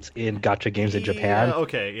drop rates in gacha games in Japan.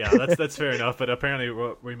 That's fair enough. But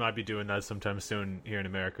apparently we might be doing that sometime soon here in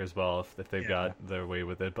America as well if they've got their way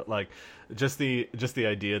with it. But like just the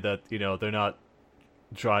idea that they're not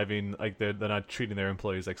driving like they're not treating their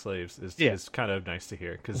employees like slaves is kind of nice to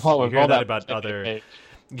hear, because you hear that about you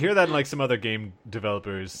hear that in like some other game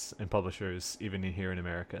developers and publishers even here in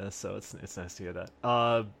America, so it's nice to hear that.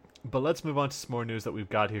 But let's move on to some more news that we've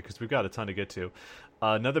got here, because we've got a ton to get to.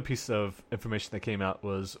 Another piece of information that came out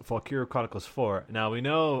was Valkyria Chronicles 4. Now we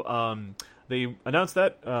know they announced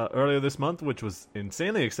that earlier this month, which was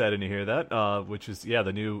insanely exciting to hear that, which is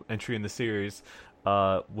the new entry in the series,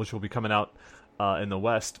 which will be coming out in the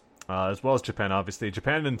West, as well as Japan, obviously.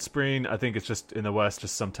 Japan in spring, I think it's just in the West,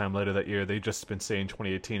 just sometime later that year. They've just been saying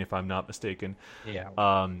 2018, if I'm not mistaken. Yeah.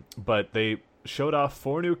 But they showed off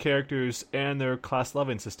 4 new characters and their class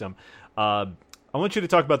leveling system. I want you to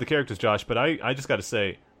talk about the characters, Josh, but I just got to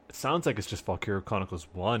say, it sounds like it's just Valkyria Chronicles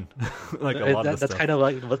 1. Like a lot of that's kind of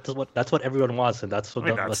like that's what everyone wants, and that's what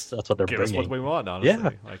that's what they're bringing. That's what we want,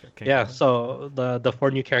 honestly. So the 4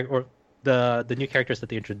 new characters. The new characters that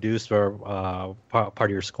they introduced were part of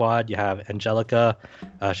your squad. You have Angelica.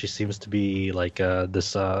 She seems to be like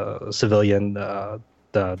this civilian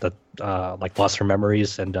that like lost her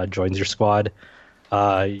memories and joins your squad.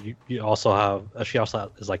 You also have she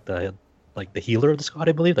also is like the healer of the squad,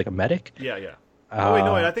 I believe, like a medic. Yeah. Wait,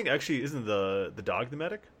 I think actually isn't the dog the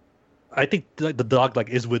medic? I think the dog like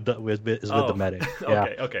is with the medic. Yeah.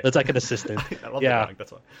 Okay. It's like an assistant. I love the dog.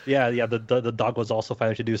 That's why. Yeah. The dog was also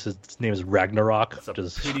finally introduced. His name is Ragnarok.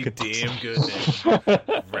 That's a pretty damn good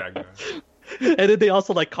name. Ragnarok. And then they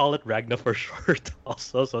also like call it Ragna for short.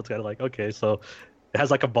 Also, so it's kind of like okay, so it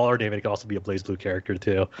has like a baller name, and it can also be a BlazBlue character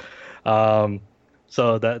too.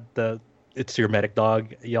 So it's your medic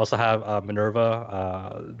dog. You also have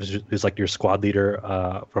Minerva, who's like your squad leader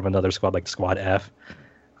from another squad, like Squad F.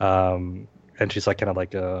 And she's like kind of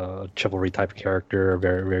like a chivalry type character,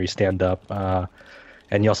 very very stand up.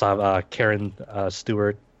 And you also have Karen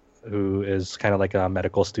Stewart, who is kind of like a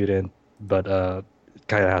medical student, but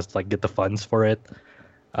kind of has to like get the funds for it.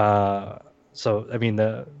 So I mean,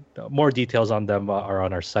 the more details on them are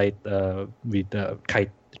on our site.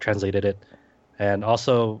 Kite translated it, and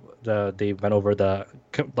also they went over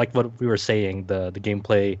like what we were saying. The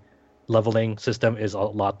gameplay leveling system is a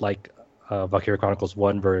lot like Valkyria Chronicles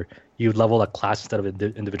 1, where you level a class instead of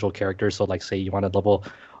individual characters. So like say you want to level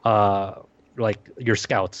like your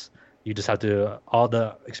scouts, you just have to all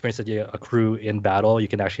the experience that you accrue in battle. You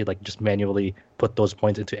can actually like just manually put those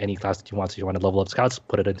points into any class that you want. So you want to level up scouts,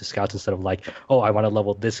 put it into scouts instead of like, oh, I want to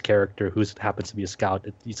level this character who happens to be a scout.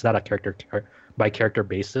 It's not a character by character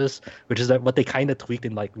basis, which is what they kind of tweaked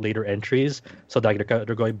in like later entries. So like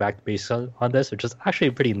they're going back based on this, which is actually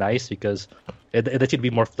pretty nice because it lets you to be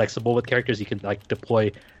more flexible with characters. You can like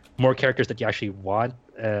deploy more characters that you actually want,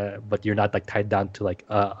 but you're not like tied down to like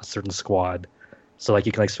a certain squad. So like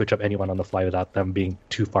you can like switch up anyone on the fly without them being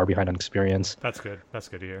too far behind on experience. That's good. That's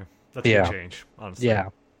good to hear. That's a good change, honestly. Yeah.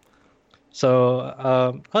 So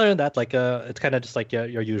other than that, like it's kind of just like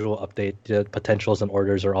your usual update. The potentials and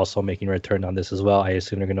orders are also making a return on this as well. I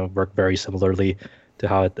assume they're going to work very similarly to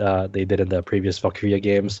how they did in the previous Valkyria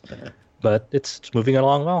games, but it's moving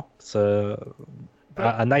along well. So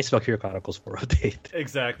a nice Valkyria Chronicles 4 update.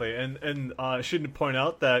 Exactly, and I shouldn't point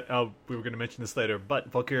out that we were going to mention this later, but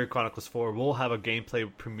Valkyria Chronicles 4 will have a gameplay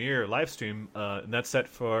premiere live stream, and that's set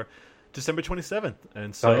for December 27th.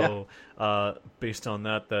 And so based on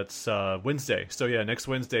that, that's Wednesday. So yeah, next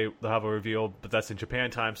Wednesday they'll have a reveal, but that's in Japan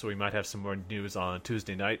time, so we might have some more news on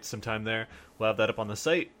Tuesday night sometime there. We'll have that up on the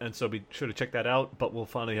site, and so be sure to check that out. But we'll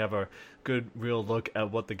finally have a good real look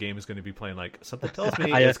at what the game is going to be playing like. Something tells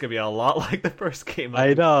me it's going to be a lot like the first game.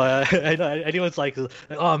 I know. Anyone's like,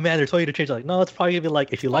 oh man, they're telling you to change. Like, no, it's probably going to be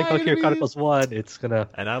like, if you like Valkyria Chronicles 1, it's going to...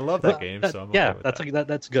 And I love that game, so I'm okay with that.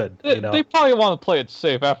 That's good. They probably want to play it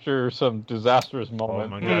safe after some disastrous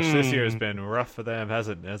moment. Oh my gosh, this year has been rough for them,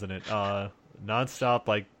 hasn't it? Non-stop,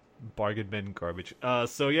 like, bargain bin garbage.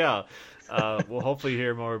 So yeah, we'll hopefully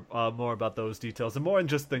hear more about those details and more than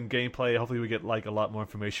just the gameplay. Hopefully we get like a lot more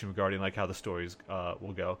information regarding like how the stories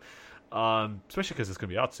will go, especially because it's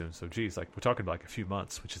gonna be out soon. So geez, like we're talking about like a few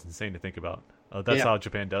months, which is insane to think about. That's how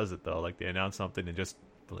Japan does it though. Like they announce something and just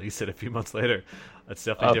release it a few months later. That's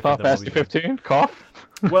definitely different than Final Fantasy 15 cough.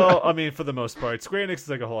 Well, I mean, for the most part, Square Enix is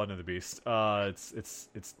like a whole other beast. It's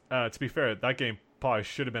to be fair, that game probably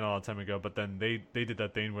should have been a long time ago, but then they did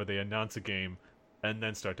that thing where they announce a game and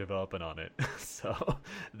then start developing on it. So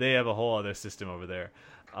they have a whole other system over there,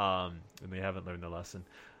 and they haven't learned the lesson.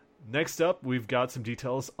 Next up, we've got some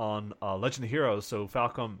details on Legend of Heroes. So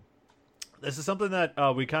Falcom, this is something that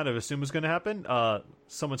we kind of assumed was going to happen.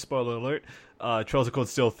 Somewhat spoiler alert, Trails of Cold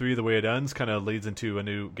Steel 3, the way it ends, kind of leads into a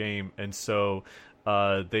new game, and so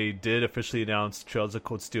they did officially announce Trails of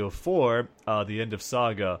Cold Steel 4, the end of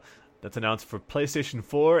Saga. That's announced for PlayStation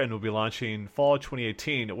 4 and will be launching fall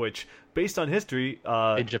 2018, which, based on history,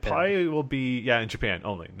 in Japan. Probably will be in Japan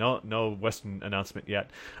only. No Western announcement yet.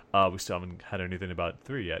 We still haven't had anything about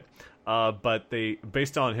 3 yet. But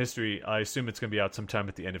based on history, I assume it's going to be out sometime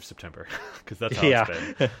at the end of September, because that's how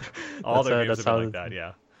it's been. All their games have been like that.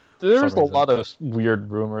 Yeah. There's a lot of weird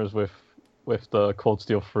rumors with the Cold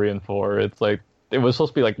Steel 3 and 4. It's like it was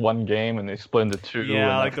supposed to be like one game and they split into two.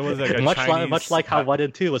 Yeah, like it was like a much like how 1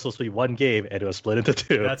 and 2 was supposed to be one game and it was split into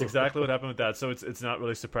 2. That's exactly what happened with that. So it's not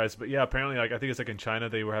really surprised, but yeah, apparently like I think it's like in China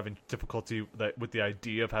they were having difficulty with the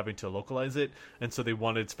idea of having to localize it, and so they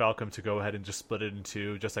wanted Falcom to go ahead and just split it in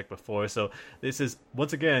 2, just like before. So this is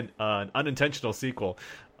once again an unintentional sequel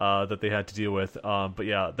that they had to deal with. But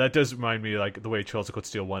yeah, that does remind me like the way Trails of Cold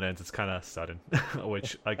Steel 1 ends. It's kind of sudden,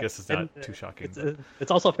 which I guess is not too shocking.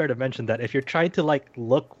 It's also fair to mention that if you're trying to like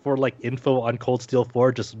look for like info on Cold Steel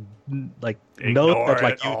 4, just like note that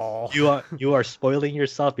like you are spoiling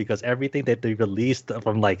yourself, because everything that they released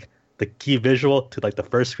from like the key visual to like the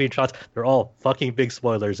first screenshots, they're all fucking big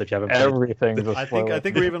spoilers if you haven't played. Everything's a spoiler. I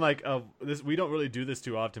think we're even like this. We don't really do this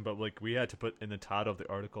too often, but like we had to put in the title of the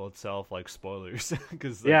article itself like spoilers,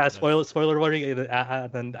 because spoiler warning.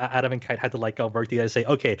 And then Adam and Kite had to like work together and say,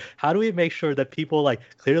 okay, how do we make sure that people like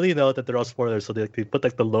clearly know that they're all spoilers? So they put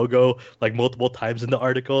like the logo like multiple times in the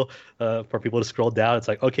article for people to scroll down. It's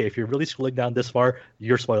like, okay, if you're really scrolling down this far,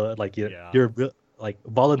 you're spoiler. Like you're like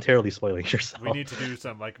voluntarily spoiling yourself. We need to do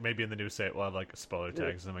some like maybe in the new site we'll have like a spoiler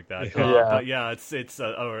tag or something like that. Yeah. But yeah, it's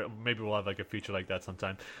or maybe we'll have like a feature like that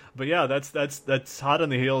sometime. But yeah, that's hot on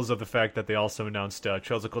the heels of the fact that they also announced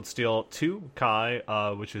Trails of Cold Steel 2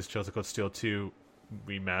 Kai, which is Trails of Cold Steel 2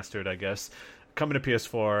 remastered, I guess, coming to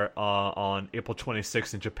PS4 on April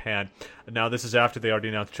 26th in Japan. Now this is after they already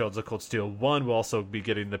announced Trails of Cold Steel 1 will also be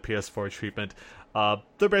getting the PS4 treatment.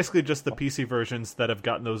 They're basically just the PC versions that have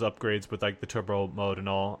gotten those upgrades with like the turbo mode and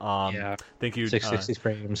all. Thank you. 660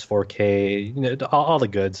 frames, 4K, all the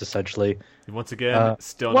goods essentially. Once again,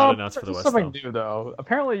 still not announced for the West. Something new though.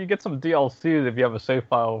 Apparently, you get some DLCs if you have a save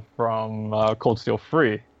file from Cold Steel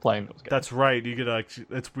 3 playing those games. That's right. You get like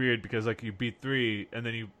it's weird because like you beat 3 and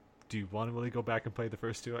then do you want to really go back and play the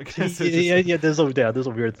first 2? I guess. There's a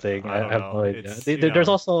weird thing. I have no idea. There's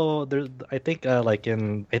also I think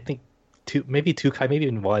maybe two kind, maybe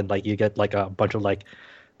even one. Like you get like a bunch of like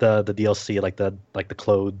the DLC, like the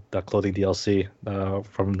clothing DLC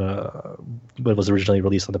from what was originally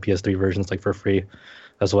released on the PS3 versions, like for free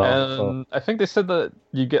as well. And I think they said that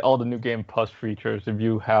you get all the new game plus features if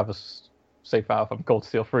you have a save file from Gold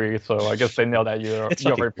Steel free. So I guess they know that you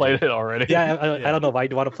already played it already. Yeah, I don't know why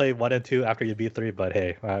you want to play 1 and 2 after you beat 3, but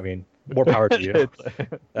hey, I mean, more power to you.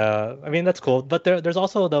 I mean, that's cool. But there's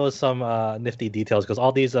also some nifty details because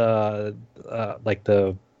all these like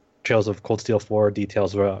the Trails of Cold Steel 4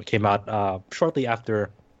 details came out shortly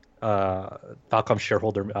after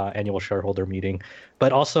Falcom's annual shareholder meeting,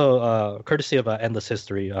 but also courtesy of Endless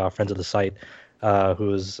History, friends of the site,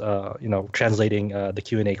 who's translating the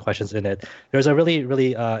Q&A questions in it. There's a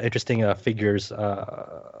really interesting figures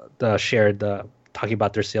shared talking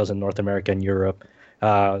about their sales in North America and Europe.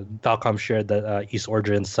 Falcom shared that East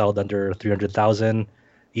Origins sold under 300,000.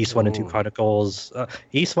 East 1 and 2 Chronicles,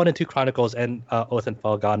 and Oath and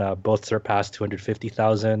Felghana both surpassed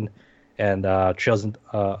 250,000, and Trails in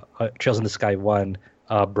the Sky 1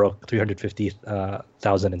 broke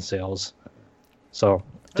 350,000 in sales. So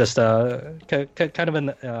just kind of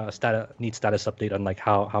a neat status update on like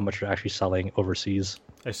how much they're actually selling overseas.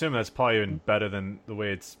 I assume that's probably even better than the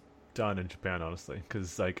way it's done in Japan, honestly,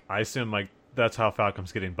 because like I assume like that's how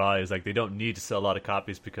Falcom's getting by, is like they don't need to sell a lot of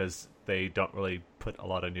copies because they don't really put a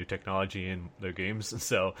lot of new technology in their games.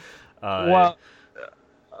 So, well,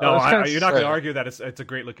 no, you're not going to argue that it's a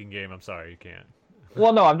great looking game. I'm sorry, you can't.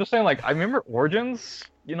 Well, no, I'm just saying, like, I remember Origins,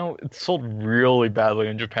 it sold really badly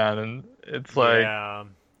in Japan, and it's like,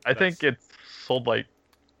 I think it's sold like,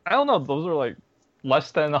 I don't know, those are like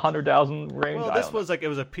less than 100,000 range. Well, this was like, it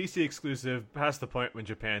was a PC exclusive past the point when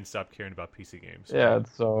Japan stopped caring about PC games. Yeah,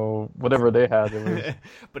 so whatever they had, it was...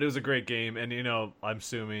 But it was a great game, and I'm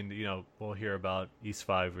assuming we'll hear about East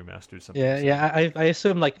 5 remastered sometime. Yeah, I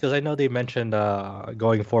assume, like, because I know they mentioned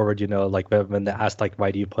going forward, like when they asked like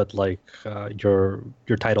why do you put like your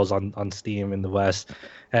titles on Steam in the West,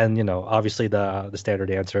 and obviously the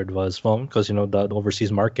standard answer was, well, because the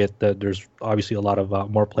overseas market, that there's obviously a lot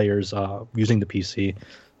of more players using the PC.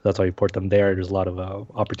 That's why you port them there. There's a lot of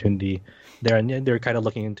opportunity there, and they're kind of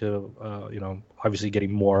looking into obviously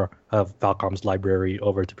getting more of Falcom's library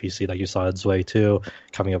over to PC, like you saw at Zwei 2,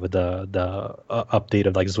 coming up with the update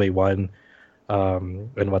of like Zwei 1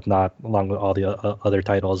 and whatnot, along with all the other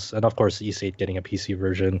titles, and of course East 8 getting a PC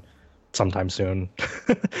version sometime soon.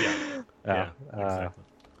 Exactly.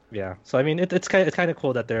 Yeah, so I mean, it's kind of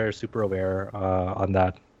cool that they're super aware on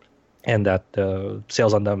that, and that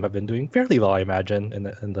sales on them have been doing fairly well, I imagine,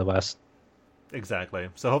 in the West. Exactly.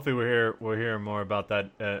 So hopefully we'll hear more about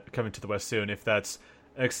that coming to the West soon. If that's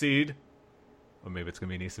Exceed, or maybe it's gonna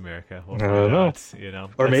be in East America. We'll find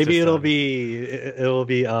out, Or maybe it'll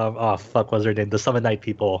be fuck, what's their name? The Summon Night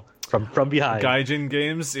people from behind. Gaijin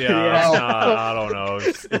Games? Yeah. I don't know.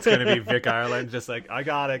 It's going to be Vic Ireland, just like, I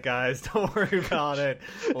got it, guys. Don't worry about it.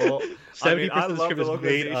 Well, I mean, I love the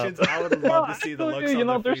localizations. I would love to see the looks on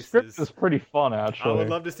their their faces. script is pretty fun, actually. I would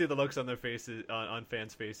love to see the looks on their faces, on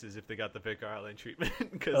fans' faces, if they got the Vic Ireland treatment.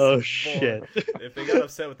 Oh, shit. If they got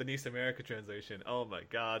upset with the East America translation, oh my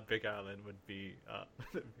god, Vic Ireland would be...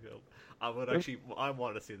 I want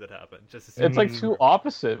to see that happen. It's like two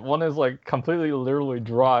opposite. One is like completely literally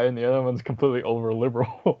dry, and the other one's completely over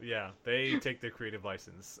liberal. Yeah, they take their creative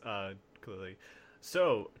license, clearly.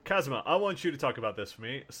 So, Kazuma, I want you to talk about this for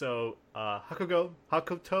me. So, Hakuto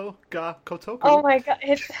ga Kotoku? Oh my god,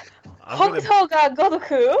 it's Hokuto ga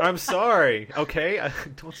Gotoku. I'm sorry, okay? I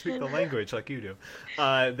don't speak the language like you do.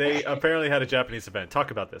 They apparently had a Japanese event.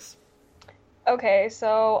 Talk about this. Okay,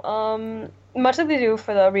 so, much like they do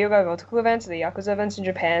for the Ryuga Gotoku events, the Yakuza events in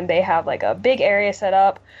Japan, they have, like, a big area set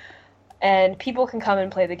up, and people can come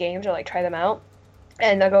and play the games or, like, try them out.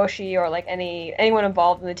 And Nagoshi or, like, anyone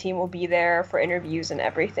involved in the team will be there for interviews and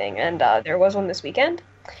everything. And there was one this weekend.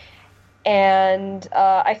 And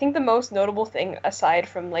I think the most notable thing, aside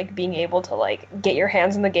from, like, being able to, like, get your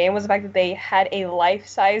hands on the game, was the fact that they had a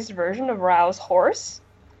life-sized version of Rao's horse.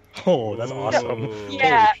 Oh, that's awesome.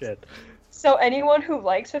 Yeah. Holy shit. So anyone who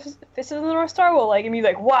likes Fist of the North Star will like and be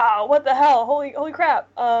like, wow, what the hell? Holy crap.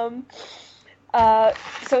 So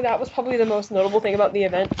that was probably the most notable thing about the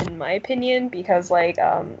event, in my opinion, because, like,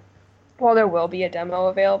 while there will be a demo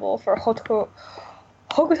available for Hokuto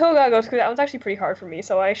ga Gotoku, that one's actually pretty hard for me,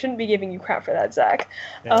 so I shouldn't be giving you crap for that, Zach.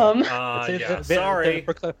 Sorry.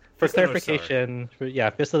 For clarification, there's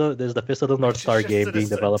the Fist of the North Star game being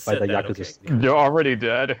developed by the Yakuza Studio. You're already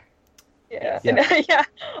dead. Yeah,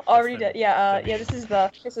 already did. This is the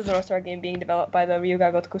Fist of the North Star game being developed by the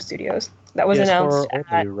Ryuga Gotoku Studios. That was announced.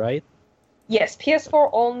 Only, right? Yes, PS4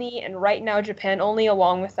 only, and right now Japan only,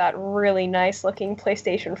 along with that really nice looking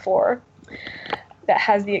PlayStation 4 that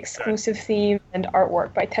has the exclusive theme and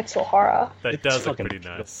artwork by Tetsuo Hara. That It's does look fucking pretty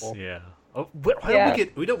nice. beautiful. Yeah. Oh, why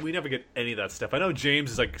don't we never get any of that stuff? I know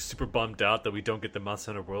James is like super bummed out that we don't get the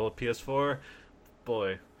Monster Hunter World PS4.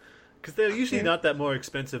 Boy. Because they're usually not that more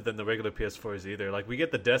expensive than the regular PS4s either. Like, we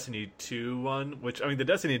get the Destiny 2 one, which, I mean, the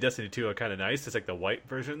Destiny and Destiny 2 are kind of nice. It's like the white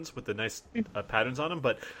versions with the nice patterns on them,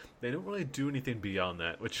 but they don't really do anything beyond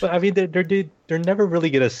that, which... But I mean, they're never really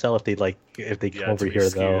gonna sell if they come over too here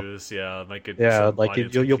many though. SKUs, yeah, might get Yeah, some like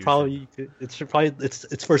audience you'll confusion. probably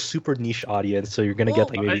it's for a super niche audience, so you're gonna get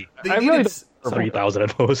like maybe They I need really to- don't- 30,000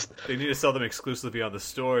 at most. They need to sell them exclusively on the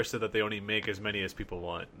store so that they only make as many as people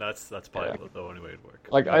want. That's probably the only way it'd work.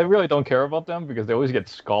 Like, I really don't care about them because they always get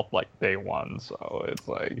scalped like day one, so it's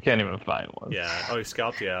like you can't even find one. Yeah. Oh,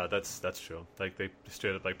 scalped. Yeah, that's true. Like they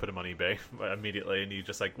straight up like put them on eBay immediately, and you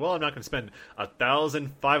just like, well, I'm not going to spend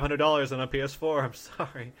 $1,500 on a PS4. I'm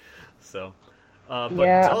sorry. So, but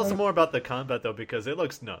Yeah. tell us more about the combat though, because it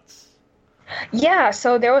looks nuts. Yeah,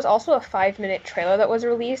 so there was also a 5-minute trailer that was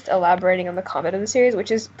released elaborating on the combat of the series,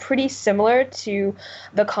 which is pretty similar to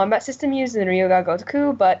the combat system used in Ryuga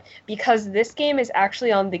Gotoku, but because this game is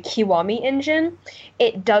actually on the Kiwami engine,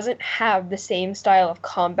 it doesn't have the same style of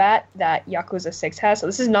combat that Yakuza 6 has. So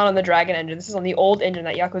this is not on the Dragon engine, this is on the old engine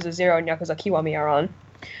that Yakuza 0 and Yakuza Kiwami are on.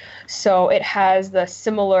 So it has the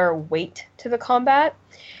similar weight to the combat,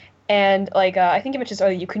 and like I think I mentioned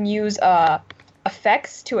earlier, you can use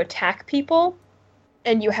effects to attack people,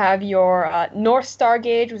 and you have your North Star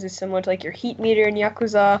gauge, which is similar to like your heat meter in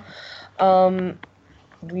Yakuza.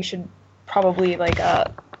 We should probably like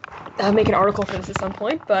make an article for this at some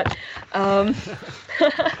point, but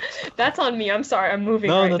that's on me. I'm sorry, I'm moving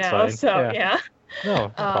No, right that's now. fine. So yeah. No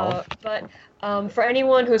problem. But for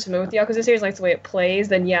anyone who's familiar with the Yakuza series, likes the way it plays,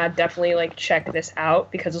 then yeah, definitely like check this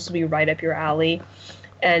out because this will be right up your alley.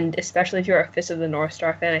 And especially if you're a Fist of the North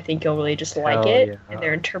Star fan, I think you'll really just like Hell it yeah. and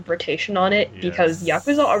their interpretation on it because Yes.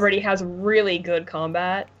 Yakuza already has really good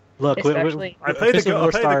combat. Look, especially- I played Fist of the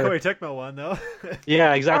North Star- Koei Tecmo one though.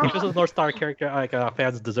 Yeah, exactly. Oh. Fist of the North Star character like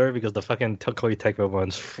fans deserve because the fucking Koei Tecmo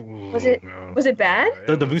ones. Was it- Was it bad?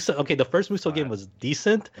 The Muso? Okay, the first Muso game was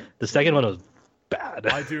decent. The second one was bad.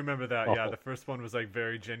 I do remember that. Yeah, Oh. the first one was like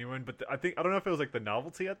very genuine, but I don't know if it was like the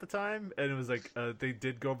novelty at the time, and it was like they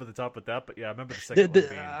did go over the top with that. But yeah, I remember the second one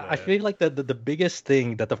being. I feel like the biggest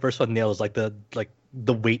thing that the first one nails like the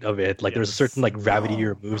weight of it. Like there's a Yes. certain like gravity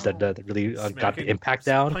or moves that really got the Smacking- impact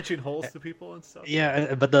down. punching holes to people and stuff.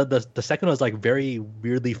 Yeah, but the second one was like very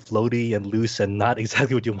weirdly floaty and loose and not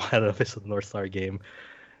exactly what you want out of a Fist of the North Star game.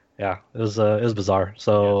 Yeah, it was bizarre.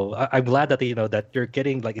 So I'm glad that that you're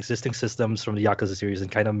getting like existing systems from the Yakuza series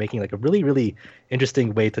and kind of making like a really really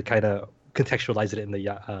interesting way to kind of contextualize it in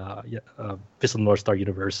the Fist of the North Star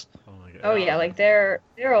universe. Oh my god. Oh yeah, like there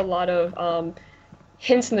are a lot of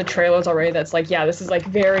hints in the trailers already that's like, yeah, this is like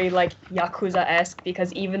very like Yakuza-esque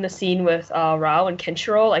because even the scene with Rao and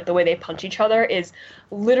Kenshiro, like the way they punch each other is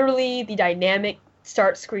literally the dynamic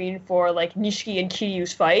start screen for like Nishiki and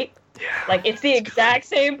Kiryu's fight. Like it's the exact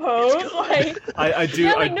same pose. Like I do.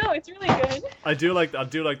 yeah, I, like no, it's really good. I do like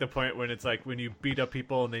the point when it's like when you beat up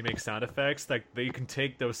people and they make sound effects, like they can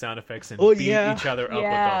take those sound effects and Oh, beat yeah. each other up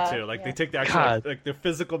Yeah, with them too. Like they yeah. take the actual God. like the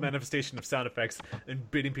physical manifestation of sound effects and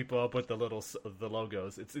beating people up with the the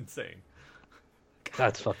logos. It's insane.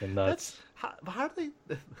 That's fucking nuts. That's how do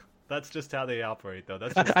they? That's just how they operate, though.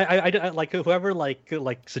 That's I, just, I like whoever like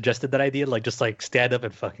suggested that idea, like just like stand up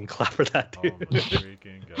and fucking clap for that oh dude. my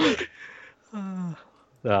freaking god!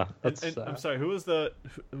 Yeah, And, that's I'm sorry, who's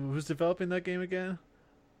developing that game again?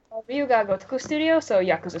 Ryuga Gotoku Studio, so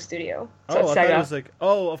Yakuza Studio. So Oh, it's I thought it Sega. was like,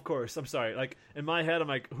 oh, of course. I'm sorry. Like in my head, I'm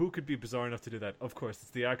like, who could be bizarre enough to do that? Of course,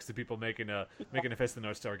 it's the Yakuza people making a Fist of the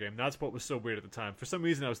North Star game. That's what was so weird at the time. For some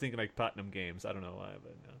reason, I was thinking like Platinum Games. I don't know why,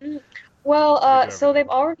 but no. Well, Figure so everything. they've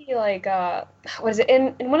already like what is it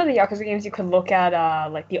in one of the Yakuza games? You could look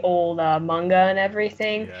at like the old manga and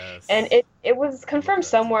everything, Yes. and it was confirmed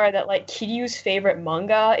somewhere that like Kiryu's favorite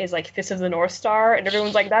manga is like Fist of the North Star, and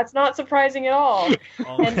everyone's like, that's not surprising at all.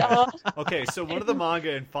 Oh, And okay, so one of the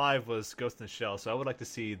manga in 5 was Ghost in the Shell, so I would like to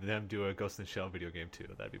see them do a Ghost in the Shell video game too.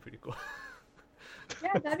 That'd be pretty cool.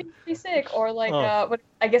 yeah, that'd be pretty sick. Or like Oh. what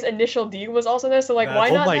I guess Initial D was also there, so like why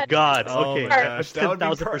That's- oh not? my that- god. Oh Okay, my gosh, that would be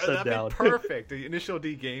 10,000% that'd down. be perfect. The Initial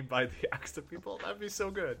D game by the Yakuza people. That'd be so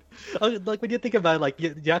good. Like when you think about it, like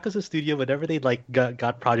Yakuza Studio, whenever they like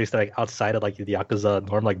got projects that like outside of like the Yakuza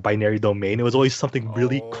norm, like Binary Domain, it was always something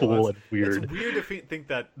really Oh, cool and It's weird. weird to think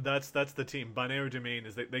that that's the team. Binary Domain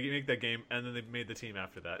is they make that game and then they made the team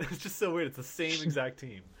after that. It's just so weird. It's the same exact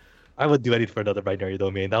team. I would do anything for another binary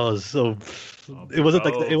domain. That was so. Oh, It wasn't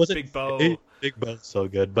like Bow, it wasn't Big Bow. Big Bow was so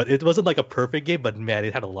good, but it wasn't like a perfect game. But man,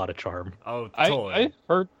 it had a lot of charm. Oh, I totally.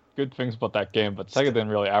 heard good things about that game, but Sega didn't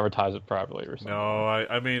really advertise it properly or something. No,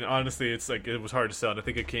 I mean honestly, it's like it was hard to sell, and I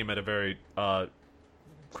think it came at a very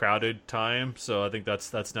crowded time, so I think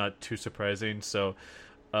that's not too surprising. So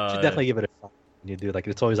You should definitely give it a shot. When you do like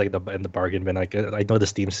it's always like in the bargain bin. Like I know the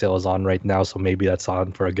Steam sale is on right now, so maybe that's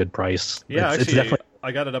on for a good price. yeah, it's actually, definitely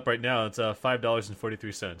I got it up right now. It's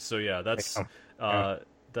 $5.43. So yeah, that's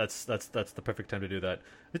the perfect time to do that.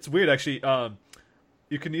 It's weird actually.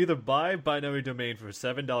 You can either buy Binary Domain for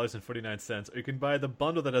 $7.49, or you can buy the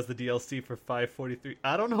bundle that has the DLC for $5.43.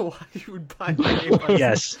 I don't know why you would buy the game.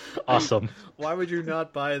 yes, awesome. Why would you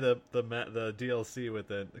not buy the DLC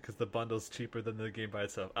with it? Because the bundle's cheaper than the game by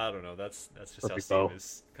itself. I don't know. That's just how Perfect Steam though.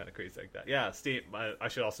 is kind of crazy like that. Yeah, Steam. I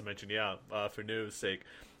should also mention, for news sake,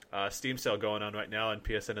 Steam sale going on right now, and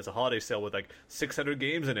PSN is a holiday sale with like 600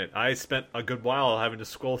 games in it. I spent a good while having to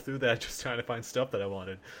scroll through that just trying to find stuff that I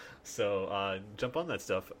wanted. So jump on that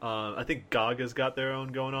stuff. I think GOG's got their own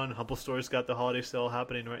going on. Humble Store's got the holiday sale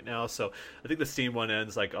happening right now. So I think the Steam one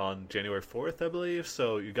ends like on January 4th, I believe.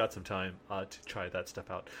 So you got some time to try that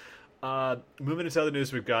stuff out. Moving into other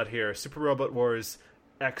news we've got here. Super Robot Wars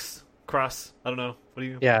X Cross. I don't know. What do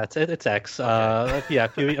you... Yeah, it's X. Yeah,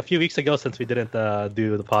 a few weeks ago since we didn't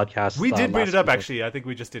do the podcast. We did bring last it up, week. actually. I think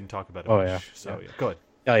we just didn't talk about it Oh, much. yeah. So, yeah. Go ahead.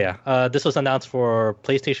 Oh yeah, this was announced for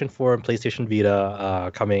PlayStation 4 and PlayStation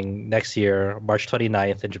Vita coming next year, March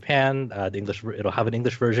 29th in Japan. It'll have an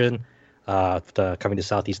English version coming to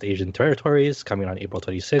Southeast Asian territories, coming on April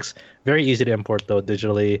 26th. Very easy to import though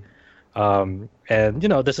digitally. And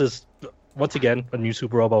this is once again a new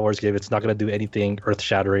Super Robot Wars game. It's not going to do anything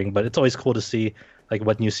earth-shattering, but it's always cool to see like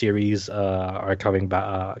what new series are coming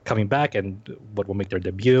back and what will make their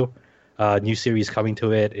debut. New series coming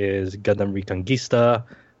to it is Gundam Reconquista,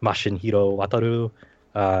 Mashin Hiro Wataru,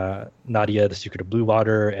 Nadia, The Secret of Blue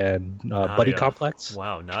Water, and Buddy Nadia. Complex.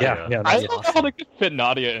 Wow, Nadia. Yeah, I Nadia. don't know how they could fit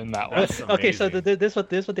Nadia in that one. That's Okay, so amazing. this what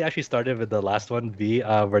they actually started with the last one, V,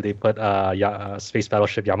 where they put Space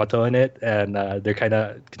Battleship Yamato in it, and they're kind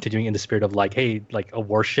of continuing in the spirit of like, hey, like a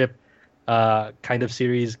warship kind of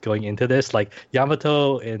series going into this. Like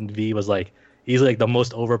Yamato in V was like easily like the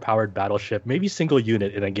most overpowered battleship, maybe single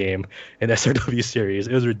unit in a game in SRW series.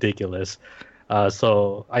 It was ridiculous.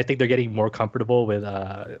 So I think they're getting more comfortable with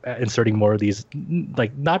inserting more of these,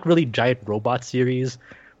 like not really giant robot series,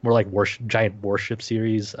 more like giant warship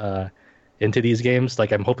series into these games.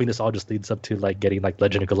 Like I'm hoping this all just leads up to like getting like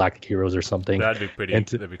Legend of Galactic Heroes or something. That'd be pretty.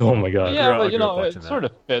 That'd be cool. Oh my god. Yeah, I but grew up it watching that. sort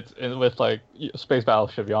of fits in with like Space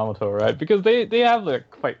Battleship Yamato, right? Because they have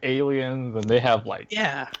like fight aliens and they have like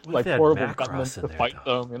Yeah. like They had portable Macross guns in to there, fight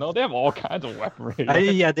though. them. They have all kinds of weaponry.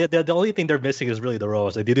 Yeah, the only thing they're missing is really the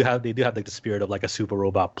robots. They do have like the spirit of like a super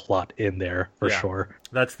robot plot in there for Yeah. sure.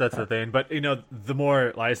 That's the thing. But the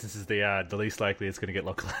more licenses they add, the least likely it's going to get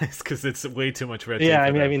localized because it's way too much red tape. Yeah,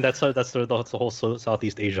 for I them. mean that's the whole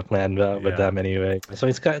Southeast Asia plan with Yeah. them anyway. So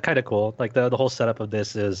it's kind of cool. Like the whole setup of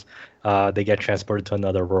this is they get transported to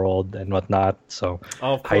another world and whatnot. So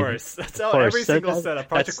Oh, of course. That's how course. every single That- setup.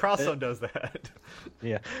 Project that's- Crosszone does that.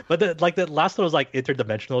 yeah, but the last one was like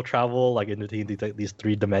interdimensional travel, like in between these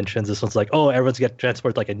three dimensions. This one's like, oh, everyone's get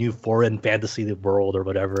transported to like a new foreign fantasy world or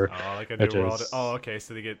whatever. Oh, like a Which new world. is- Oh, okay.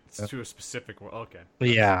 So they get to a specific world. Okay.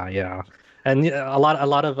 Yeah, and a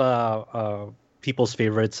lot of people's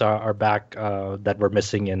favorites are back that were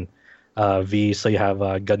missing in V. So you have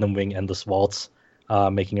Gundam Wing Endless Waltz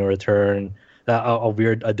making a return. A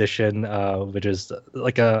weird addition, which is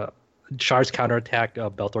like a Char's counterattack,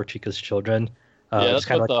 Beltor Chica's children. Yeah, it's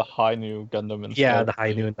that's what like the High New Gundam and yeah, the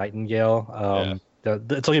High Noon Nightingale.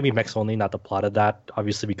 It's only gonna be mechs only, not the plot of that,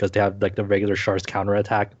 obviously, because they have like the regular Char's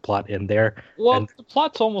counterattack plot in there. Well, and- the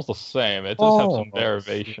plot's almost the same. It just has some Almost,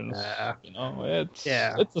 derivations.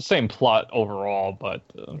 yeah. It's the same plot overall, but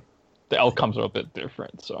the outcomes are a bit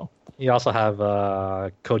different. So You also have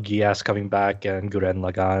Code Geass coming back and Gurren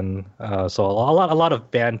Lagann. So a lot of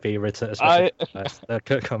fan favorites, especially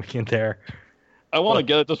coming in there. I want to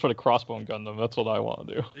get it just for the Crossbone Gundam. That's what I want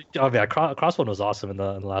to do. Oh yeah, Crossbone was awesome in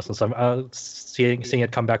the last one. So seeing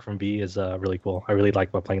it come back from V is really cool. I really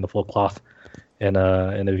like playing the full cloth in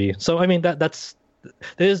the V. So I mean this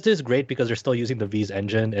is great because they're still using the V's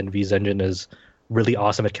engine, and V's engine is really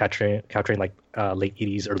awesome at capturing like late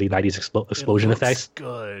 80s, early 90s explosion It looks effects.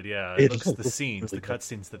 good, yeah. It It looks the looks scenes, really the good.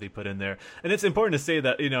 cutscenes that they put in there, and it's important to say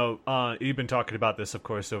that you've been talking about this, of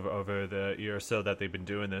course, over the year or so that they've been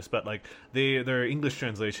doing this, but like their English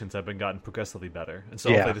translations have been gotten progressively better, and so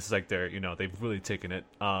hopefully Yeah. this is like they've really taken it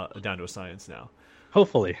down to a science now.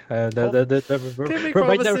 Hopefully, Can't make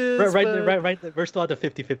right there, promises, but- right. We're still at the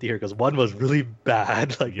 50-50 here because one was really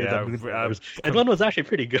bad, like Yeah, the Moon Dwellers, and one was actually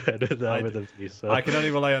pretty good with the so. I can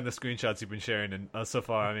only rely on the screenshots you've been sharing, and so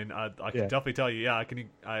far, I mean, I can Yeah. definitely tell you, yeah,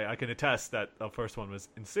 I can attest that the first one was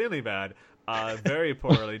insanely bad, very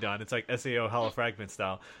poorly done. It's like SAO Hollow Fragment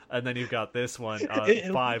style, and then you've got this one, 5, Moon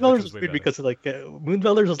which Dwellers was way weird better. because like Moon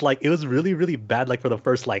Dwellers was like it was really really bad like for the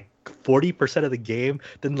first like 40% of the game,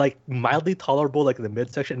 then like mildly tolerable like in the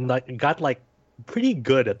midsection, and like it got like pretty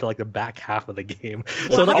good at like the back half of the game.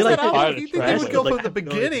 Well, so like, how's it, like that out? it- You think they would go like, from the I have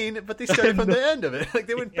no idea. beginning, but they started from No. the end of it. Like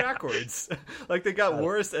they went Yeah. backwards. Like they got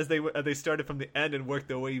worse as they started from the end and worked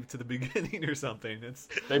their way to the beginning or something. It's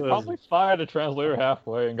They probably fired a translator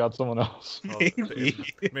halfway and got someone else. Maybe.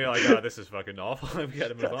 maybe like, oh, this is fucking awful. We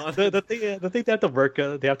gotta move on. The thing they have to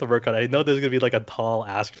work on. I know there's gonna be like a tall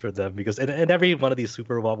ask for them because in every one of these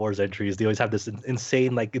Super Robot Wars entries, they always have this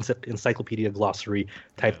insane like encyclopedia glossary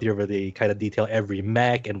type theory where they kind of detail every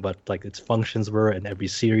mech and what like its functions were in every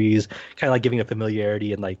series, kind of like giving a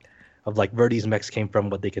familiarity and like of like where these mechs came from,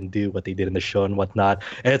 what they can do, what they did in the show, and whatnot.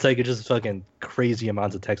 And it's like it's just fucking crazy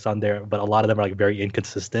amounts of text on there, but a lot of them are like very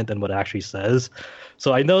inconsistent in what it actually says.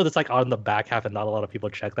 So I know that's like on the back half, and not a lot of people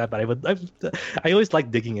check that. But I always like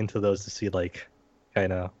digging into those to see like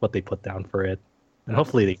kind of what they put down for it, and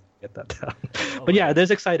hopefully they get that down. But yeah, it is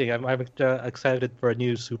exciting. I'm excited for a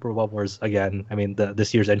new Super Robot Wars again. I mean,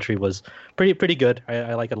 this year's entry was pretty good.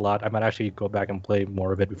 I like it a lot. I might actually go back and play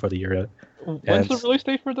more of it before the year. When's the release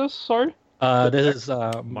date for this? Sorry. This is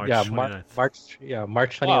March yeah 29th.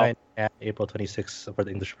 March 29th and April 26th for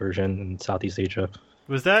the English version in Southeast Asia.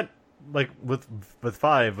 Was that like with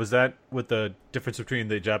 5? Was that with the difference between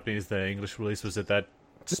the Japanese the English release? Was it that?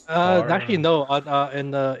 far? Actually, no.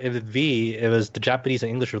 In the V, it was the Japanese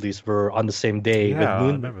and English release were on the same day. Yeah, with I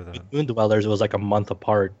Moon, remember that. with Moon Dwellers, it was like a month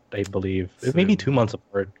apart, I believe. Maybe 2 months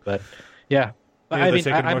apart, but yeah. But Yeah, I they're mean,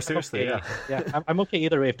 taking it more I'm seriously, okay. yeah. I'm okay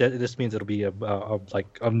either way. If this means it'll be a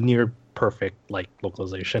near perfect like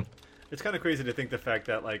localization. It's kind of crazy to think the fact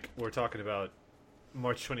that like we're talking about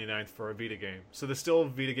March 29th for a Vita game. So there's still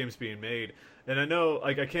Vita games being made, and I know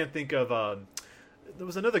like I can't think of. There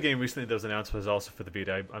was another game recently that was announced was also for the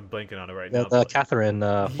Vita. I'm blanking on it right now. The Catherine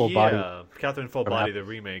full body. Catherine Full Body, the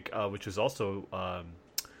remake, which is also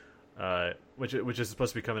which is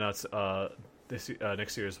supposed to be coming out this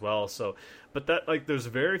next year as well. So, but that like there's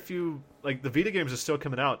very few like the Vita games are still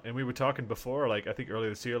coming out, and we were talking before like I think earlier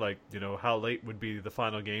this year like how late would be the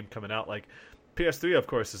final game coming out. Like PS3 of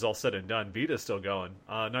course is all said and done. Vita's still going.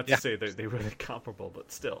 Not to say that they're really comparable, but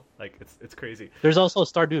still like it's crazy. There's also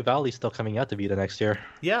Stardew Valley still coming out to Vita next year.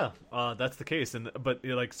 Yeah, that's the case. But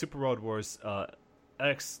like Super Road Wars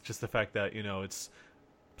X, just the fact that it's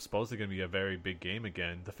supposedly going to be a very big game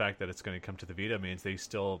again. The fact that it's going to come to the Vita means they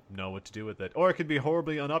still know what to do with it, or it could be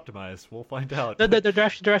horribly unoptimized. We'll find out. They're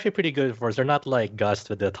actually pretty good for us. They're not like Gust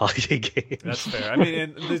with the Atelier games. That's fair. I mean,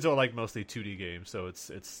 and these are like mostly 2D games, so it's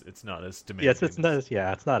not as demanding. Yes,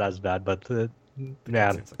 it's not as bad, but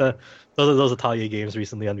man, seems like those Atelier games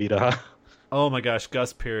recently on Vita. Huh? Oh my gosh,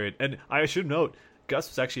 Gus period. And I should note, Gus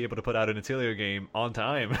was actually able to put out an Atelier game on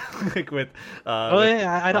time, like with.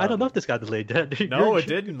 I don't know if this got delayed. No, it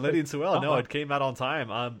didn't. Lydian Sewell. No, Oh. it came out on time.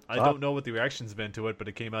 I Oh. don't know what the reaction's been to it, but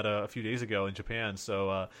it came out a few days ago in Japan.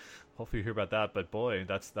 So hopefully you hear about that. But boy,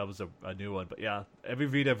 that was a new one. But yeah, every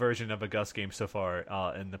Vita version of a Gus game so far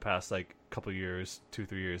in the past like couple years,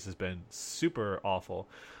 2-3 years, has been super awful.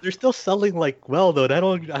 They're still selling like well though. I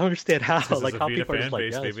don't understand how. Just Like as a how Vita people are fan just like,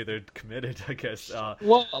 base, yeah, maybe they're committed. I guess.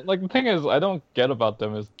 Well, like the thing is, I don't get about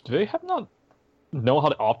them is do they have not know how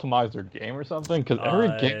to optimize their game or something? Because every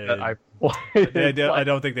game that I play, I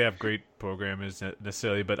don't think they have great programmers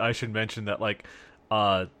necessarily, but I should mention that like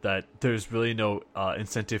that there's really no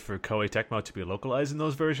incentive for Koei Tecmo to be localized in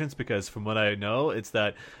those versions, because from what I know, it's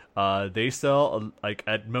that they sell like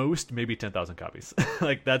at most maybe 10,000 copies.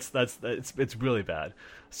 Like it's really bad.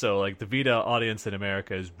 So like the Vita audience in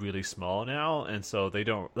America is really small now, and so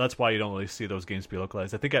that's why you don't really see those games be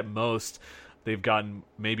localized. I think at most they've gotten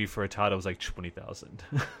maybe for a title it was like 20,000.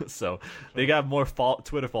 So they got more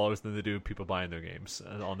Twitter followers than they do people buying their games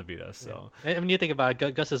on the Vita. So I mean, you think about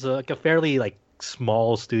it, Gus is like a fairly like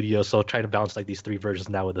small studio, so trying to balance like these 3 versions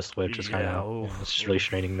now with the Switch is kind of it's really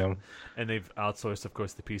straining them. And they've outsourced, of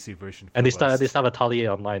course, the PC version. And they for still West. have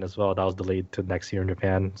Atelier Online as well. That was delayed to next year in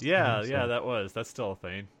Japan. Yeah, So, yeah, that's still a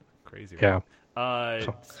thing. Crazy. Right? yeah.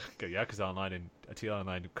 Yakuza Online and TL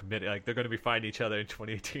Online committed, like they're going to be fighting each other in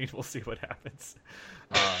 2018. We'll see what happens.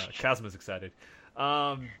 Kazma's excited.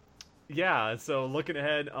 Yeah, so looking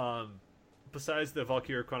ahead, besides the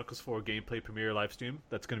Valkyria Chronicles 4 gameplay premiere live stream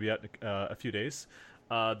that's going to be out in a few days,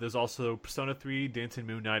 There's also Persona 3, Dancing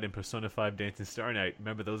Moon Knight, and Persona 5, Dancing Star Knight.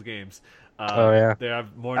 Remember those games? Oh, yeah. They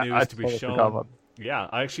have more news I to be totally forgot shown. about- Yeah,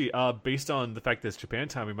 I actually, based on the fact that it's Japan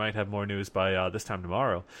time, we might have more news by this time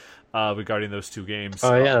tomorrow regarding those two games.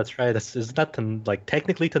 Oh yeah, that's right. It's not like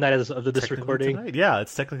technically tonight as of this Technically recording. tonight. Yeah,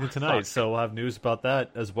 it's technically tonight, Fuck. so we'll have news about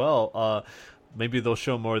that as well. Maybe they'll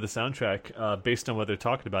show more of the soundtrack based on what they're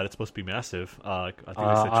talking about. It's supposed to be massive. I think they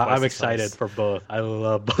said twice I'm the excited size. for both. I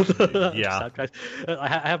love both Yeah. soundtracks. I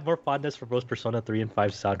have more fondness for both Persona 3 and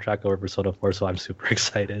 5 soundtrack over Persona 4, so I'm super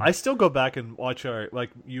excited. I still go back and watch our,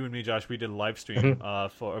 like you and me, Josh. We did a live stream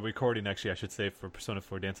Mm-hmm. for a recording, actually, I should say, for Persona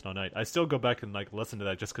 4 Dancing All Night. I still go back and like listen to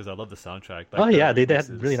that just because I love the soundtrack. Like, Oh the yeah, they had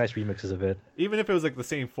remixes. really nice remixes of it. Even if it was like the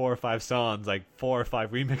same 4 or 5 songs, like 4 or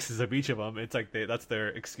 5 remixes of each of them, it's like that's their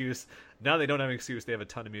excuse. Now they don't have an excuse; they have a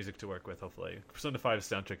ton of music to work with. Hopefully, Persona 5's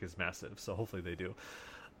soundtrack is massive, so hopefully they do.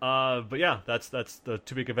 But yeah, that's the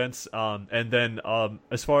two big events. And then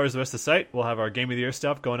as far as the rest of the site, we'll have our Game of the Year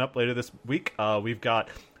stuff going up later this week. We've got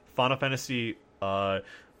Final Fantasy,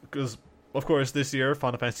 because of course this year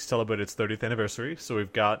Final Fantasy celebrated its 30th anniversary, so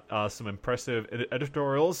we've got some impressive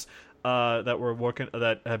editorials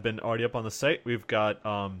that have been already up on the site. We've got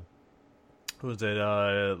who is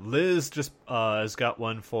it? Liz just has got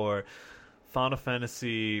one for Final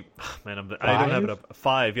Fantasy. Man, I don't have it up.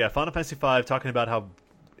 5, yeah, Final Fantasy 5, talking about how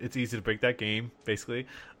it's easy to break that game, basically,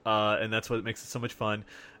 and that's what makes it so much fun.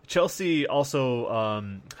 Chelsea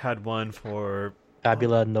also had one for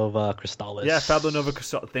Fabula Nova Crystallis. yeah, Fabula Nova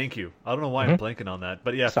Crystallis. Thank you. I don't know why I'm blanking on that,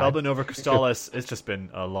 but yeah, Sorry. Fabula Nova Crystallis. It's just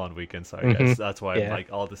been a long weekend. Sorry, guys. That's why I'm Yeah.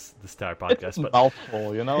 like all this entire It's podcast. a But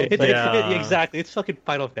mouthful, you know. Yeah. Exactly. It's fucking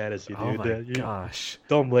Final Fantasy, dude. oh my You- gosh.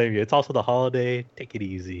 Don't blame you. It's also the holiday. Take it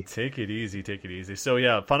easy. Take it easy, take it easy. So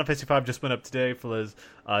yeah, Final Fantasy V just went up today for Liz.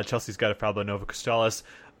 Chelsea's got a Fabula Nova Crystallis.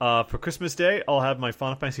 For Christmas Day, I'll have my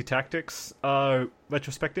Final Fantasy Tactics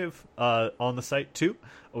retrospective on the site too.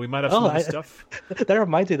 We might have some other stuff. That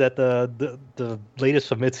reminds me that the latest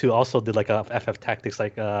Famitsu also did like a FF Tactics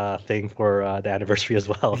thing for the anniversary as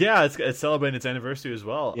well. Yeah, it's celebrating its anniversary as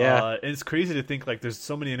well. Yeah. And it's crazy to think like there's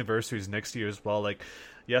so many anniversaries next year as well. Like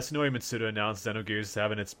Yasunori Mitsuda announced Xenogears is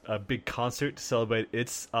having its big concert to celebrate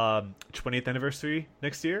its 20th anniversary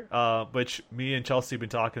next year, which me and Chelsea have been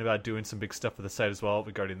talking about doing some big stuff for the site as well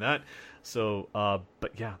regarding that. So,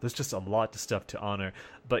 but yeah, there's just a lot of stuff to honor.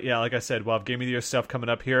 But yeah, like I said, we'll have Game of the Year stuff coming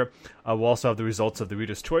up here. We'll also have the results of the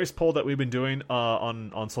Reader's Choice poll that we've been doing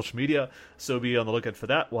on social media. So be on the lookout for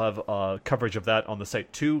that. We'll have coverage of that on the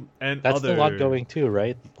site too. And That's other... a lot going too,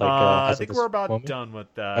 right? I as of think this we're about moment? done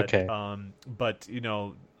with that. Okay. But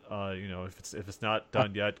if it's not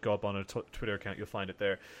done yet, go up on a Twitter account. You'll find it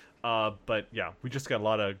there. But yeah, we just got a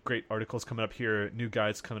lot of great articles coming up here, new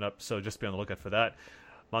guides coming up. So just be on the lookout for that.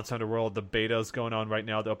 Monster Hunter World, the beta is going on right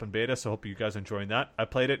now, the open beta. So hope you guys are enjoying that. I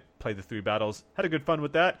played the 3 battles, had a good fun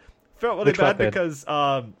with that. Felt really Which bad weapon? because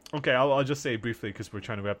I'll just say briefly because we're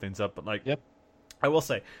trying to wrap things up. But like, Yep. I will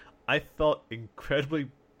say, I felt incredibly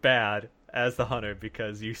bad as the hunter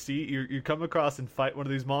because you come across and fight one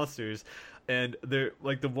of these monsters, and they're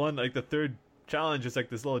like the third challenge is like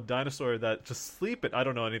this little dinosaur that just sleeping. I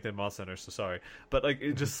don't know anything about Monster Hunter, so sorry, but like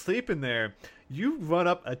it just sleeping there. You run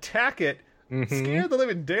up, attack it. Scare the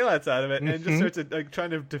living daylights out of it, and it just starts like trying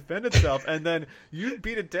to defend itself, and then you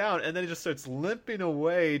beat it down, and then it just starts limping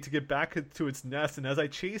away to get back to its nest. And as I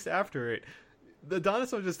chase after it, the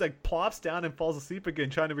dinosaur just like plops down and falls asleep again,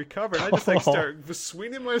 trying to recover. And I just like start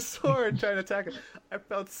swinging my sword, trying to attack it. I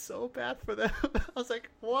felt so bad for them. I was like,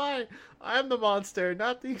 "Why? I'm the monster,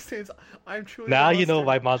 not these things. I'm truly." Now the you know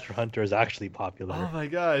monster." wmy Monster Hunter is actually popular. Oh my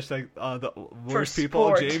gosh! Like the worst people.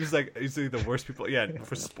 sport. James is like usually the worst people. Yeah,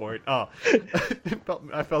 for sport. Oh,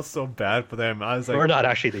 I felt so bad for them. I was like, We're not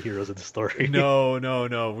actually the heroes of the story.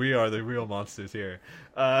 no. We are the real monsters here.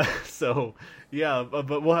 So yeah,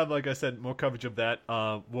 but we'll have, like I said, more coverage of that.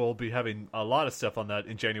 We'll be having a lot of stuff on that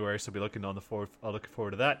in January, so be looking looking forward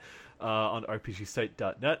to that on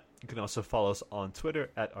rpgsite.net. You can also follow us on Twitter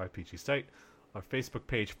at rpgsite, our Facebook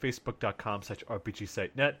page,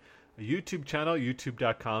 facebook.com/rpgsite.net, a YouTube channel,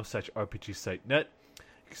 youtube.com/rpgsite.net. You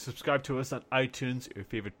can subscribe to us on iTunes, your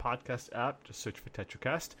favorite podcast app. Just search for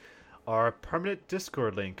TetraCast. Our permanent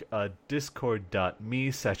Discord link,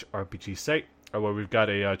 discord.me/rpgsite, where we've got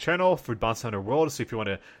a channel for Monster Hunter World, so if you want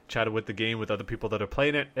to chat with the game with other people that are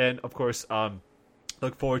playing it. And of course,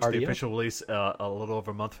 look forward to the RDO? official release a little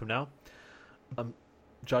over a month from now.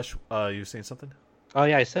 Josh, you were saying something? Oh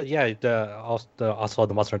yeah, I said yeah. Also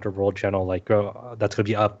the Monster Hunter World channel, like that's gonna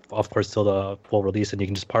be up, of course, till the full release, and you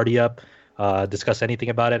can just party up, discuss anything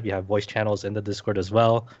about it. We have voice channels in the Discord as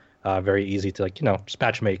well. Very easy to just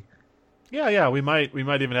match make. Yeah. We might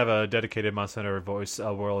even have a dedicated Monster Hunter voice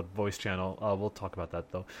world voice channel. We'll talk about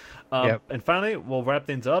that though. Yep. And finally, we'll wrap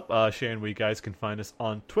things up. Sharing where you guys can find us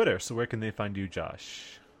on Twitter. So where can they find you,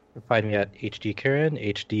 Josh? Find me at HDKirin,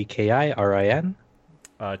 HDKIRIN.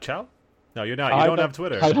 Chow? No, you're not. You don't have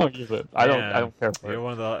Twitter. I don't use it. I Man, don't care for you're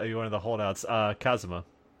it. one of the holdouts. Kazuma.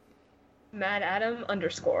 Mad Adam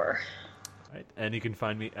 _. Right. And you can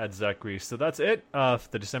find me at Zach Reese. So that's it for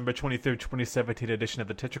the December 23rd, 2017 edition of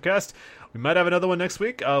the TetraCast. We might have another one next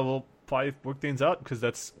week. We'll probably work things out because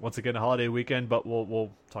that's, once again, a holiday weekend, but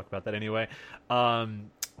we'll talk about that anyway.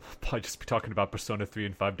 We'll probably just be talking about Persona 3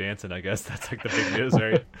 and 5 dancing, I guess. That's like the big news,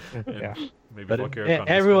 right? Yeah. Maybe But Valkyria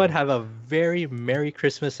everyone have a very Merry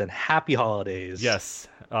Christmas and Happy Holidays. Yes.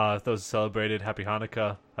 Those celebrated, Happy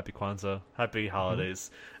Hanukkah, Happy Kwanzaa, Happy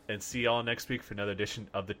Holidays. And see y'all next week for another edition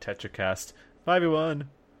of the TetraCast. Bye, everyone.